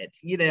wanted,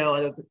 you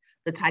know,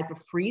 the type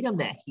of freedom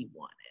that he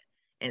wanted.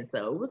 And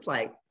so it was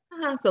like,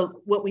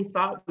 so what we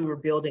thought we were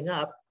building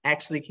up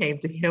actually came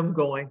to him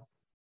going,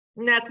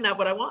 that's not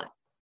what I want.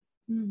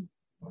 Mm.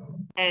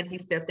 And he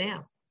stepped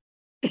down.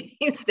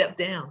 He stepped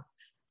down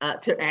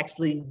to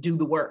actually do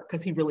the work,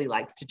 because he really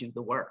likes to do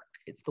the work.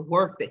 It's the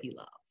work that he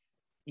loves,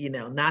 you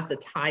know, not the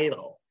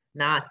title,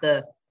 not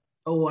the,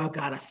 oh, I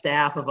got a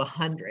staff of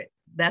 100.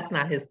 That's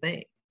not his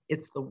thing.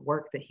 It's the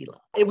work that he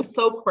loves. It was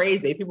so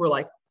crazy. People were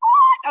like,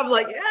 what? I'm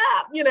like,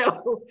 yeah, you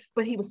know,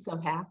 but he was so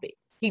happy.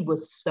 He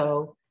was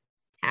so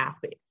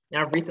happy.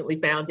 Now, I recently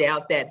found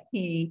out that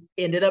he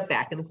ended up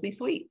back in the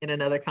C-suite in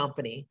another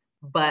company,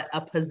 but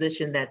a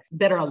position that's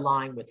better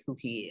aligned with who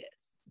he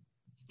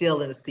is,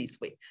 still in the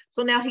C-suite.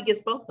 So now he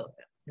gets both of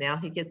them. Now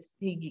he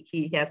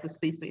has the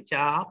C-suite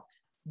job,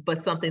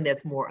 but something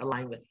that's more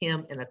aligned with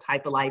him and the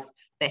type of life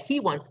that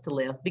he wants to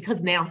live, because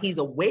now he's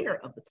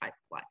aware of the type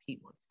of life he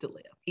wants to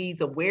live.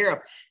 He's aware of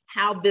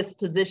how this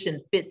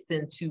position fits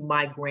into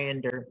my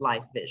grander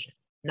life vision.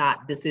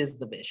 Not this is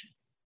the vision,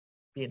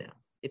 you know,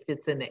 it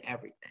fits into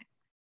everything.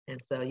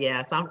 And so,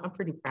 yeah, so I'm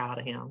pretty proud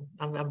of him.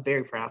 I'm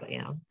very proud of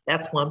him.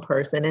 That's one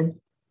person. And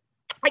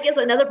I guess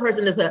another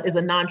person is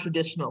a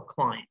non-traditional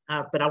client,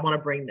 but I want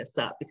to bring this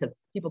up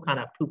because people kind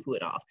of poo-poo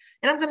it off.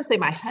 And I'm going to say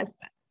my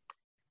husband.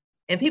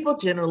 And people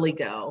generally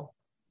go,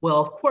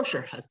 well, of course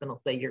your husband will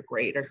say you're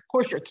great, or of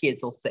course your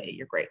kids will say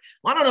you're great.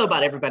 Well, I don't know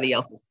about everybody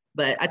else's,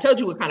 but I told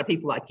you what kind of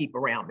people I keep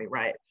around me,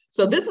 right?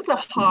 So this is a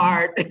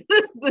hard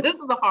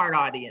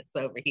audience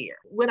over here.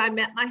 When I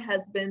met my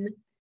husband,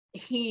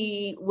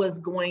 he was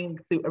going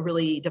through a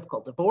really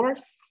difficult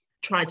divorce,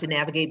 trying to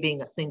navigate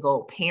being a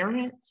single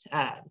parent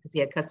because he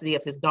had custody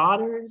of his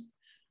daughters.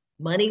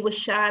 Money was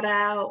shot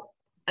out.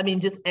 I mean,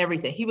 just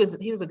everything. He was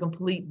a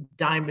complete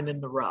diamond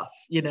in the rough,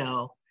 you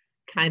know,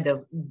 kind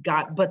of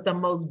but the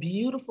most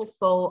beautiful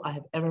soul I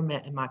have ever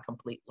met in my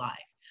complete life.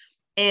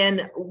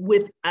 And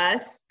with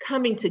us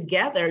coming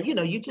together, you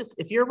know,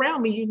 if you're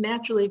around me, you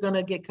naturally are going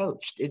to get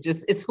coached.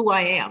 It's who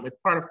I am. It's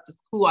part of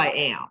just who I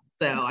am.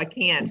 So I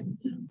can't,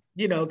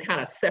 you know,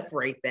 kind of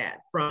separate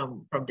that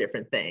from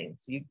different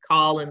things. You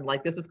call and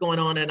like, this is going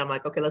on. And I'm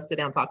like, okay, let's sit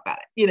down and talk about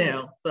it, you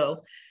know?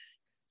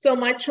 So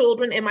my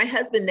children and my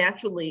husband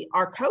naturally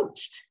are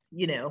coached,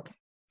 you know,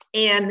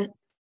 and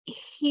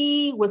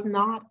he was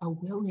not a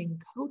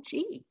willing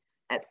coachee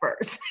at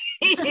first.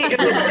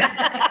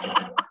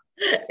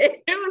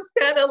 It was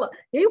kind of like,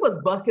 he was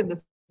bucking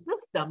the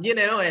system, you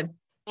know,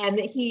 and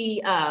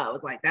he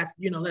was like, that's,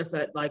 you know, that's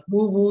like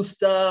woo-woo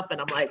stuff. And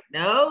I'm like,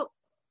 no,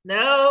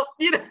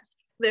 you know,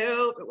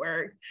 no, it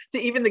works. So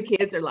even the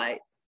kids are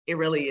like, it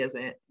really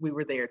isn't. We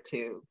were there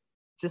too.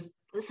 Just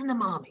listen to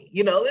mommy,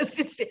 you know,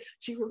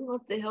 she really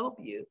wants to help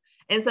you.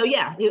 And so,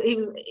 yeah,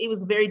 it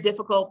was very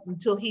difficult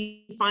until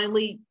he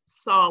finally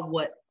saw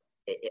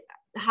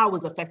how it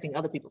was affecting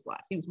other people's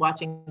lives. He was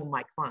watching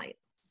my clients,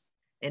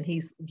 and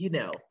he's, you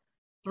know,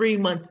 3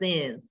 months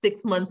in,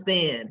 6 months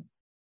in,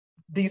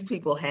 these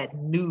people had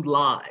new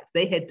lives.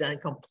 They had done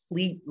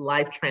complete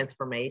life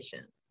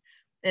transformations.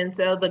 And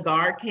so the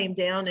guard came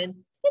down and,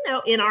 you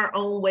know, in our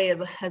own way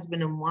as a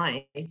husband and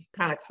wife,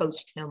 kind of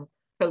coached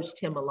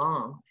him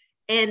along.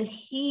 And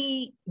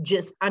he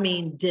just,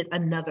 did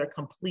another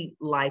complete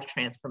life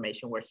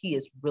transformation where he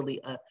is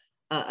really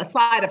a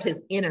side of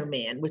his inner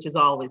man, which has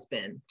always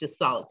been just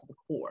solid to the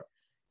core,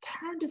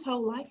 turned his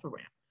whole life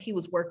around. He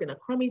was working a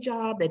crummy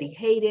job that he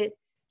hated.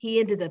 He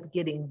ended up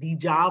getting the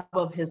job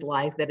of his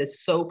life that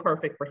is so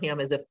perfect for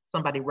him, as if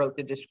somebody wrote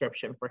the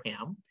description for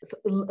him.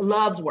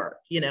 Loves work.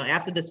 You know,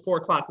 after this 4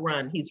 o'clock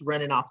run, he's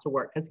running off to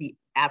work because he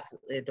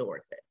absolutely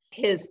adores it.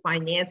 His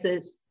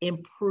finances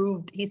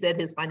improved. He said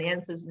his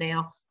finances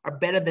now are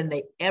better than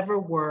they ever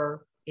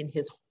were in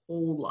his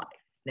whole life.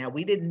 Now,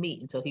 we didn't meet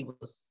until he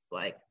was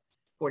like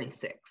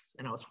 46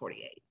 and I was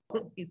 48.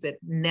 He said,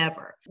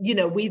 never. You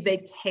know, we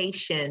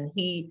vacation.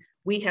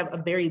 We have a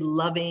very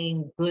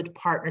loving, good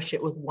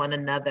partnership with one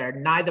another.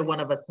 Neither one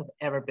of us have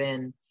ever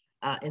been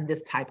in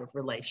this type of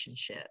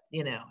relationship,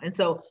 you know? And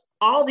so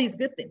all these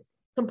good things,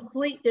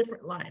 complete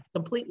different life,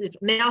 completely.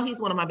 Now he's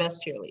one of my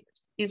best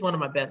cheerleaders. He's one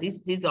of my best.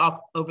 He's off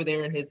over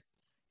there in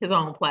his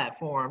own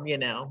platform, you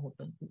know,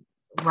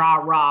 rah,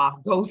 rah,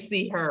 go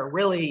see her.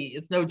 Really,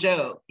 it's no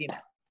joke, you know,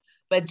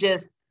 but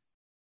just,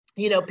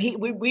 you know,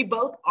 we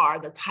both are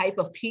the type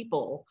of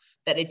people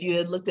that if you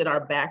had looked at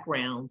our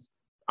backgrounds,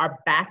 our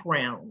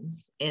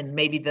backgrounds and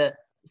maybe the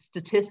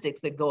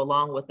statistics that go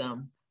along with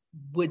them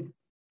would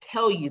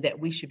tell you that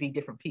we should be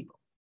different people,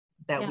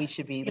 that we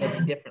should be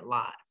living different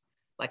lives.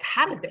 Like,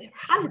 how did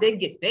they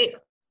get there?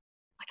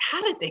 Like,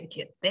 how did they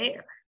get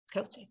there?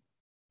 Coaching.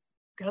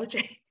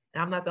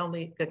 I'm not the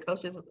only good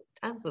coach. There's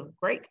tons of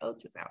great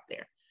coaches out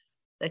there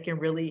that can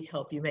really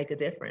help you make a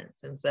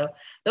difference. And so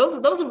those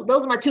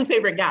are my two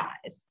favorite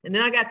guys. And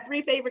then I got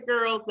three favorite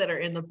girls that are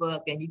in the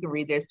book, and you can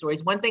read their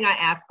stories. One thing I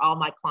ask all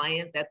my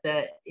clients at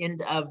the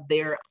end of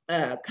their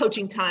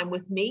coaching time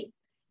with me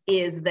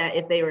is that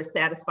if they are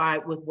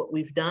satisfied with what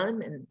we've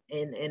done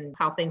and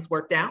how things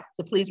worked out,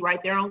 so please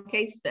write their own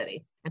case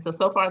study. And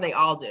so far they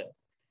all do.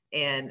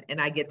 And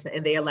I get to,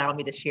 and they allow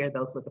me to share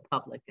those with the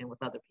public and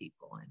with other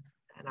people.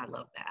 And I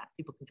love that.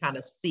 People can kind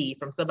of see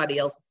from somebody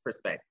else's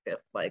perspective,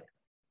 like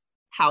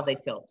how they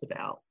felt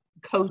about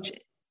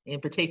coaching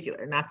in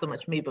particular, not so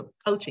much me, but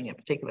coaching in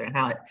particular, and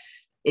how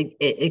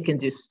it can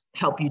just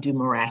help you do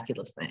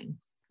miraculous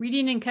things.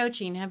 Reading and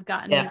coaching have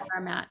gotten me where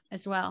I'm at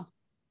as well.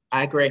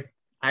 I agree.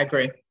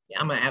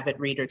 I'm an avid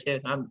reader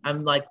too.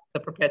 I'm like the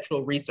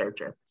perpetual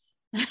researcher.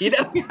 You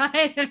know,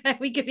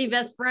 we could be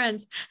best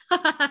friends.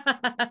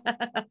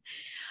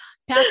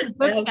 Passing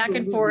books back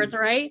and forth,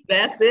 right?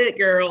 That's it,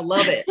 girl.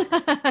 Love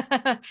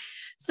it.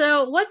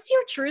 So what's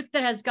your truth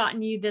that has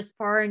gotten you this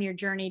far in your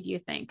journey, do you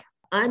think?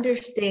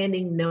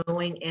 Understanding,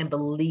 knowing, and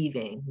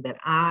believing that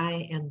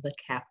I am the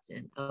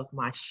captain of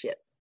my ship,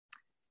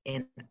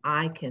 and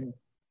I can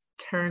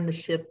turn the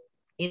ship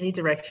any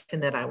direction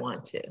that I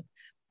want to.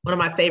 One of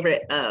my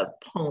favorite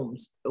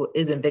poems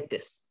is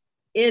Invictus.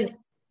 In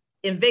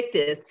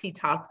Invictus, he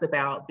talks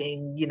about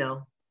being,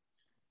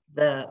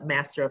 the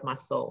master of my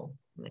soul,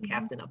 and the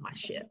captain of my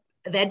ship.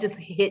 That just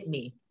hit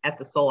me at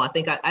the soul. I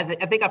think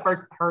I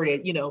first heard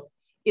it,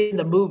 in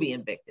the movie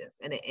Invictus,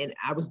 and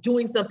I was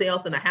doing something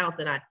else in the house,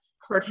 and I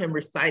heard him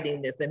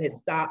reciting this, and it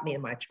stopped me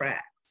in my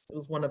tracks. It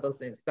was one of those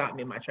things that stopped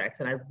me in my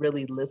tracks, and I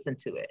really listened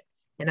to it,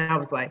 and I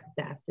was like,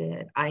 "That's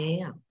it. I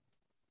am.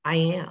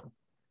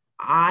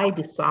 I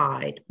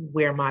decide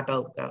where my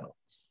boat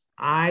goes.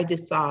 I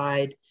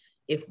decide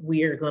if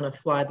we're going to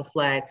fly the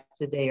flags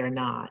today or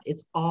not.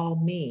 It's all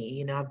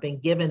me. I've been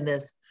given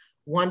this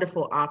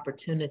wonderful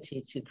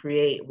opportunity to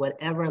create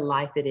whatever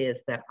life it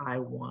is that I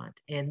want."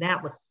 And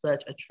that was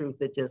such a truth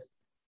that just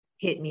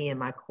hit me in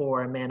my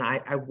core. Man,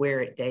 I wear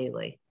it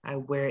daily.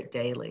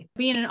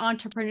 Being an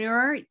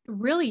entrepreneur,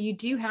 really, you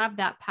do have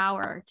that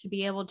power to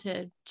be able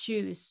to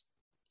choose.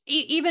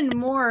 Even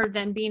more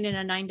than being in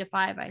a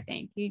 9-to-5, I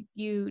think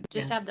you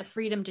just have the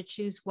freedom to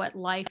choose what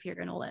life you're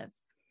going to live.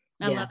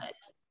 I love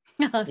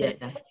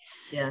it.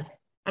 Yeah.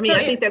 I mean,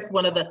 I think that's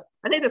why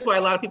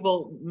a lot of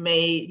people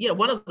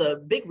one of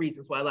the big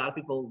reasons why a lot of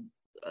people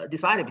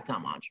decide to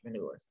become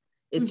entrepreneurs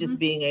is just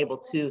being able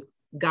to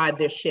guide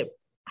their ship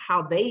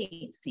how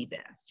they see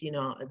best.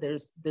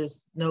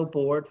 There's no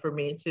board for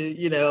me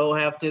to,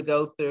 have to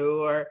go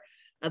through, or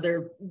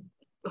other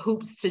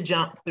hoops to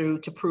jump through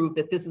to prove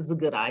that this is a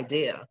good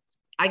idea.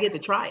 I get to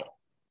try it.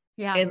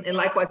 Yeah. And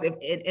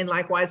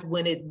likewise,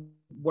 when it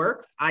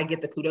works, I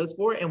get the kudos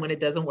for it. And when it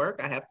doesn't work,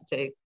 I have to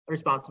take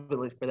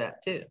responsibility for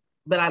that too.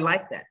 But I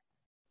like that.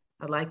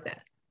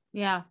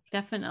 Yeah,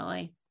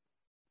 definitely.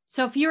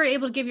 So if you were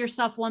able to give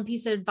yourself one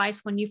piece of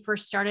advice when you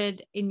first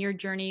started in your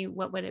journey,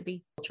 what would it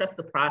be? Trust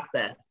the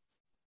process.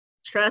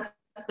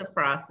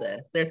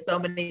 There's so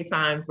many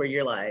times where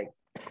you're like,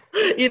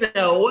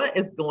 what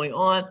is going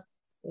on?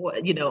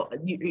 What, you're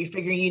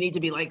figuring you need to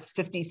be like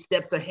 50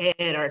 steps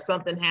ahead, or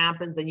something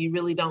happens and you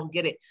really don't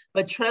get it.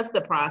 But trust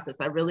the process.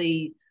 I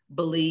personally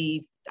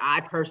believe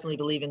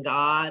in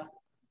God,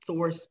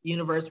 source,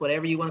 universe,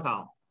 whatever you want to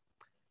call it,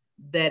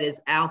 that is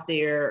out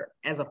there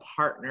as a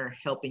partner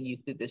helping you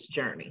through this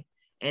journey.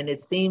 And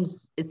it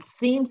seems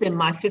in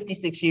my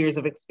 56 years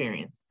of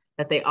experience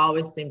that they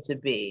always seem to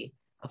be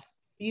a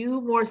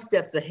few more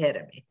steps ahead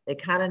of me. They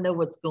kind of know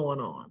what's going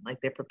on,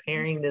 like they're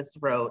preparing this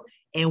road.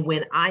 And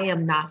when I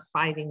am not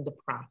fighting the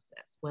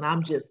process, when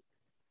I'm just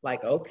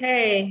like,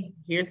 okay,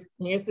 here's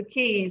the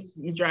keys,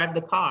 you drive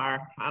the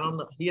car. I don't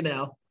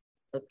know,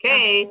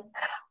 okay,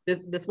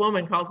 this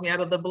woman calls me out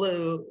of the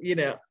blue,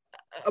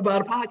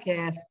 about a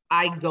podcast.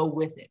 I go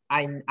with it.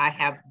 I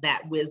have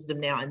that wisdom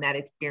now and that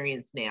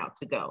experience now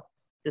to go,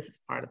 this is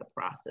part of the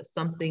process.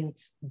 Something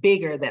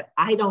bigger that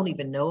I don't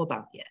even know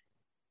about yet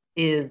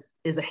is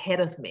ahead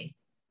of me.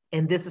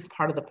 And this is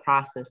part of the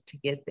process to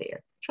get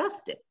there.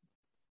 Trust it.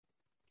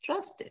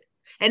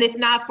 And if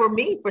not for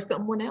me, for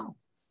someone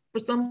else.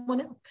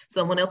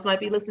 Someone else might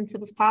be listening to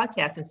this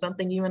podcast, and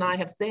something you and I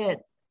have said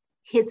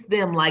hits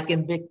them like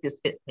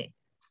Invictus hit me,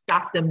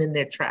 stop them in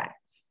their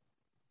tracks,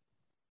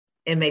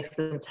 and makes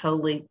them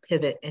totally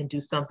pivot and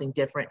do something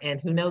different. And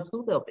who knows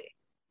who they'll be,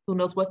 who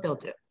knows what they'll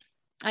do.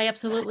 I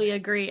absolutely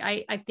agree.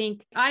 I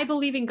think I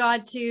believe in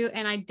God too.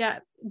 And I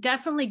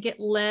definitely get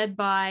led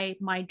by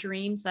my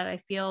dreams that I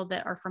feel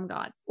that are from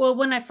God. Well,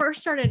 when I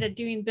first started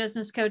doing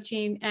business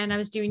coaching and I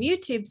was doing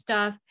YouTube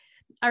stuff,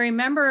 I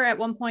remember at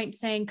one point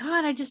saying,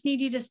 God, I just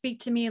need you to speak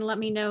to me and let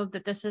me know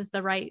that this is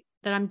the right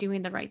that I'm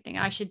doing the right thing.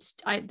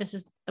 This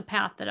is the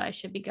path that I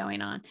should be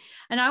going on.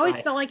 And I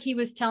always felt like he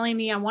was telling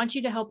me, I want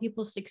you to help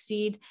people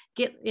succeed,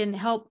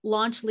 help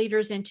launch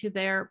leaders into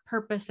their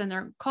purpose and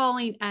their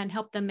calling and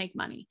help them make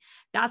money.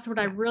 That's what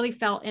I really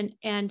felt.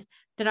 And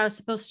that I was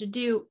supposed to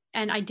do.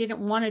 And I didn't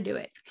want to do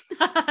it.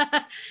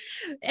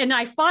 And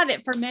I fought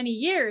it for many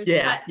years.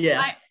 Yeah.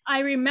 I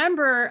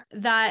remember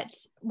that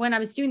when I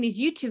was doing these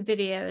YouTube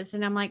videos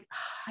and I'm like,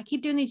 I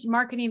keep doing these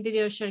marketing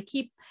videos. Should I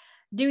keep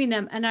doing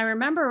them? And I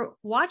remember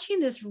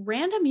watching this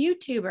random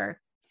YouTuber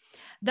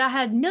that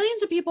had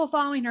millions of people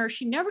following her.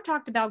 She never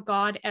talked about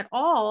God at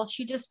all.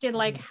 She just did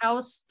like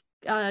house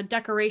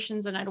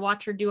decorations, and I'd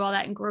watch her do all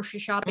that in grocery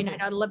shopping.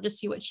 And I'd love to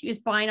see what she was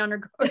buying on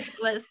her grocery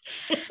list.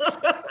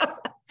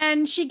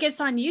 And she gets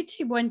on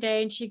YouTube one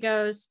day and she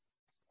goes,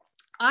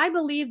 I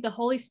believe the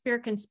Holy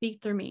Spirit can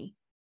speak through me.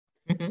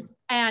 Mm-hmm.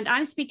 And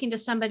I'm speaking to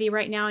somebody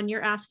right now, and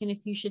you're asking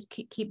if you should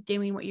keep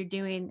doing what you're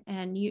doing.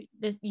 And you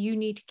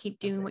need to keep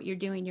doing what you're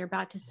doing. You're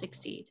about to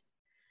succeed.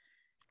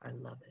 I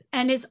love it.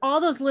 And it's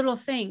all those little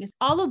things,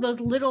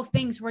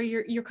 where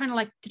you're kind of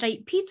like, did I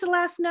eat pizza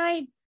last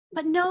night?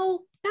 But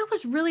no, that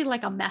was really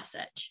like a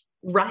message.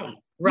 Right.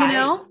 You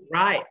know?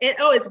 Right. And,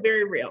 it's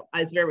very real.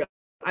 It's very real.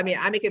 I mean,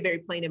 I make it very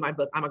plain in my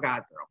book. I'm a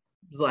God girl.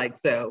 It's like,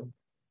 so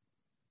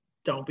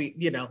don't be,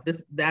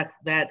 that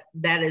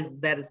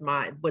is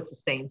what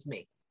sustains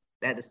me.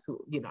 That is who,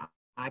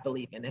 I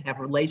believe in and have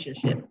a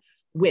relationship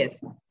with.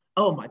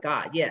 Oh my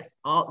God. Yes.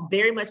 All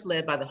very much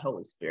led by the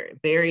Holy Spirit.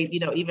 Very,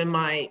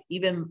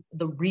 even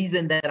the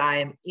reason that I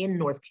am in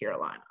North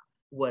Carolina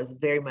was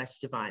very much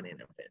divine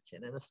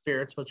intervention, and the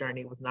spiritual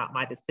journey was not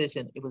my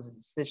decision. It was a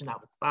decision I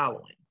was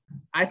following.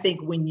 I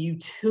think when you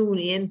tune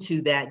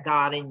into that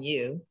God in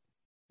you,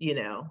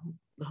 the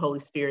Holy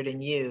Spirit in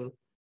you,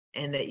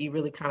 and that you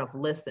really kind of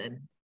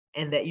listen,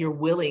 and that you're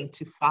willing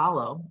to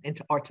follow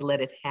or to let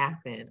it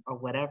happen or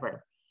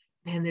whatever.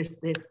 Man,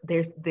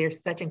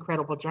 there's such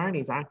incredible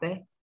journeys, aren't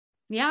they?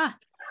 Yeah.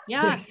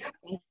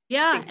 And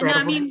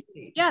I mean,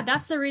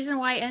 that's the reason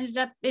why I ended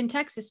up in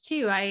Texas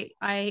too.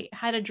 I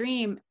had a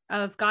dream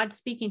of God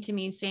speaking to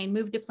me and saying,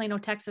 move to Plano,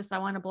 Texas. I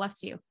want to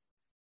bless you.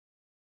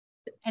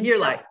 And you're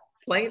like,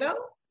 Plano?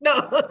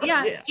 No.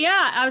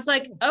 Yeah. I was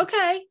like,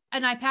 okay.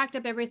 And I packed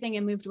up everything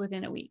and moved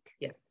within a week.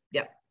 Yeah.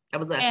 I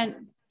was like,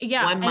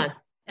 1 month.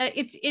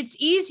 It's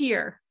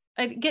easier.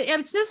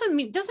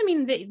 It doesn't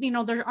mean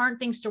that, there aren't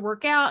things to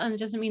work out, and it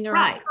doesn't mean there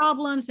aren't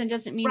problems, and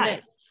doesn't mean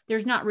that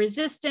there's not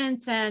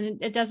resistance, and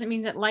it doesn't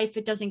mean that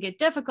it doesn't get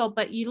difficult,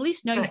 but you at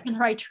least know you're in the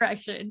right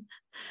direction.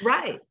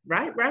 Right.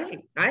 I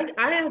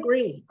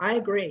agree.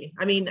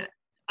 I mean,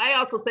 I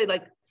also say,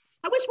 like,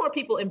 I wish more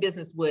people in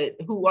business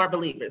who are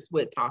believers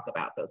would talk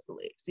about those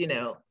beliefs,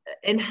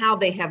 and how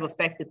they have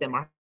affected them,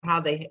 or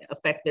how they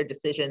affect their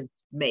decision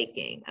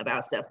making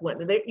about stuff. When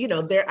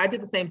I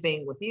did the same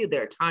thing with you.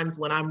 There are times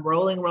when I'm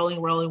rolling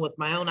with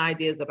my own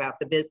ideas about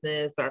the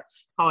business or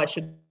how I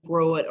should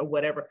grow it or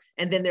whatever.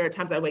 And then there are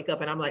times I wake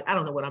up and I'm like, I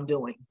don't know what I'm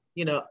doing,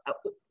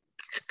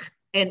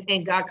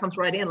 and God comes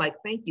right in like,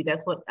 thank you.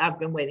 That's what I've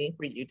been waiting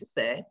for you to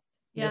say.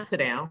 Sit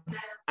down.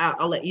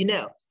 I'll let you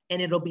know.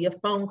 And it'll be a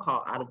phone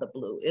call out of the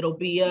blue. It'll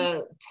be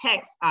a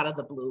text out of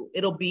the blue.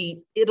 It'll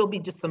be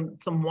just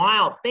some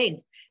wild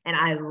things. And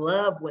I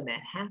love when that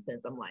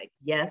happens. I'm like,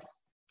 yes,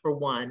 for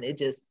one, it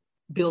just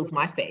builds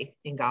my faith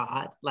in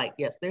God. Like,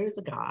 yes, there is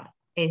a God,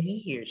 and he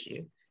hears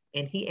you,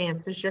 and he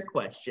answers your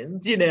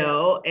questions,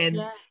 and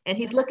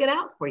he's looking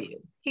out for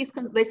you. He's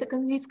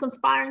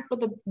conspiring for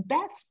the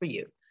best for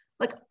you,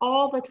 like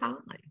all the time,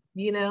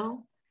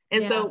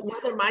 And so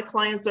whether my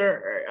clients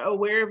are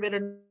aware of it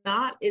or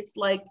not, it's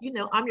like,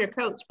 I'm your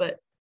coach, but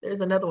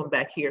there's another one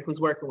back here who's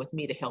working with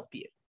me to help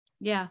you.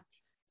 Yeah,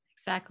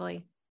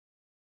 exactly.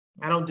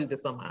 I don't do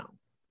this on my own.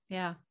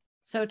 Yeah,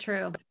 so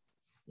true.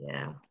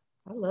 Yeah,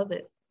 I love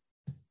it.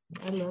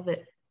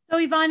 So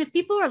Yvonne, if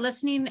people are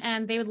listening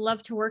and they would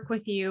love to work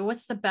with you,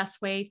 what's the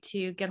best way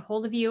to get a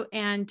hold of you?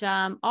 And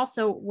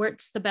also,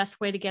 what's the best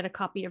way to get a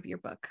copy of your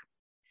book?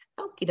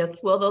 Okie dokie.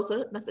 Well,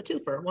 that's a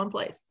twofer, one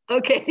place.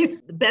 Okay.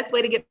 The best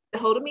way to get a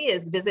hold of me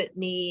is visit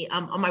me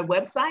on my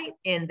website,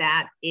 and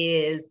that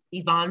is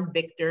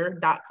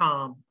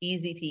YvonneVictor.com.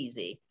 Easy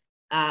peasy.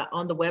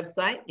 On the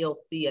website, you'll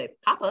see a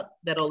pop-up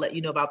that'll let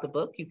you know about the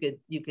book. You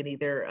can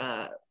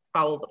either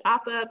follow the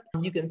pop-up.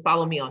 You can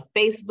follow me on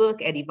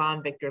Facebook at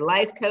Yvonne Victor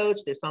Life Coach.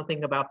 There's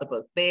something about the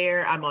book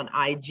there. I'm on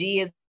IG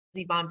as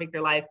Yvonne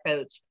Victor Life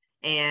Coach.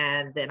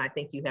 And then I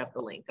think you have the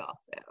link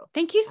also.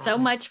 Thank you so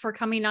much for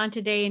coming on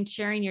today and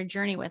sharing your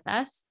journey with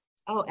us.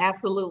 Oh,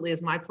 absolutely.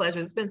 It's my pleasure.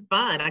 It's been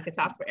fun. I could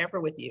talk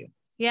forever with you.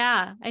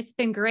 Yeah, it's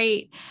been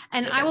great.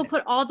 And I will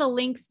put all the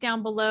links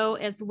down below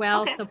as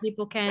well, so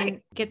people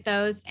can get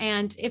those.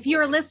 And if you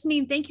are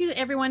listening, thank you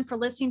everyone for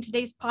listening to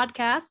today's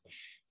podcast.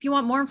 If you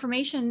want more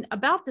information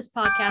about this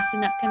podcast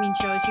and upcoming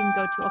shows, you can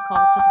go to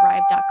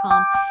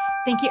acalltothrive.com.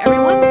 Thank you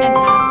everyone, and have a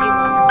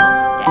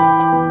wonderful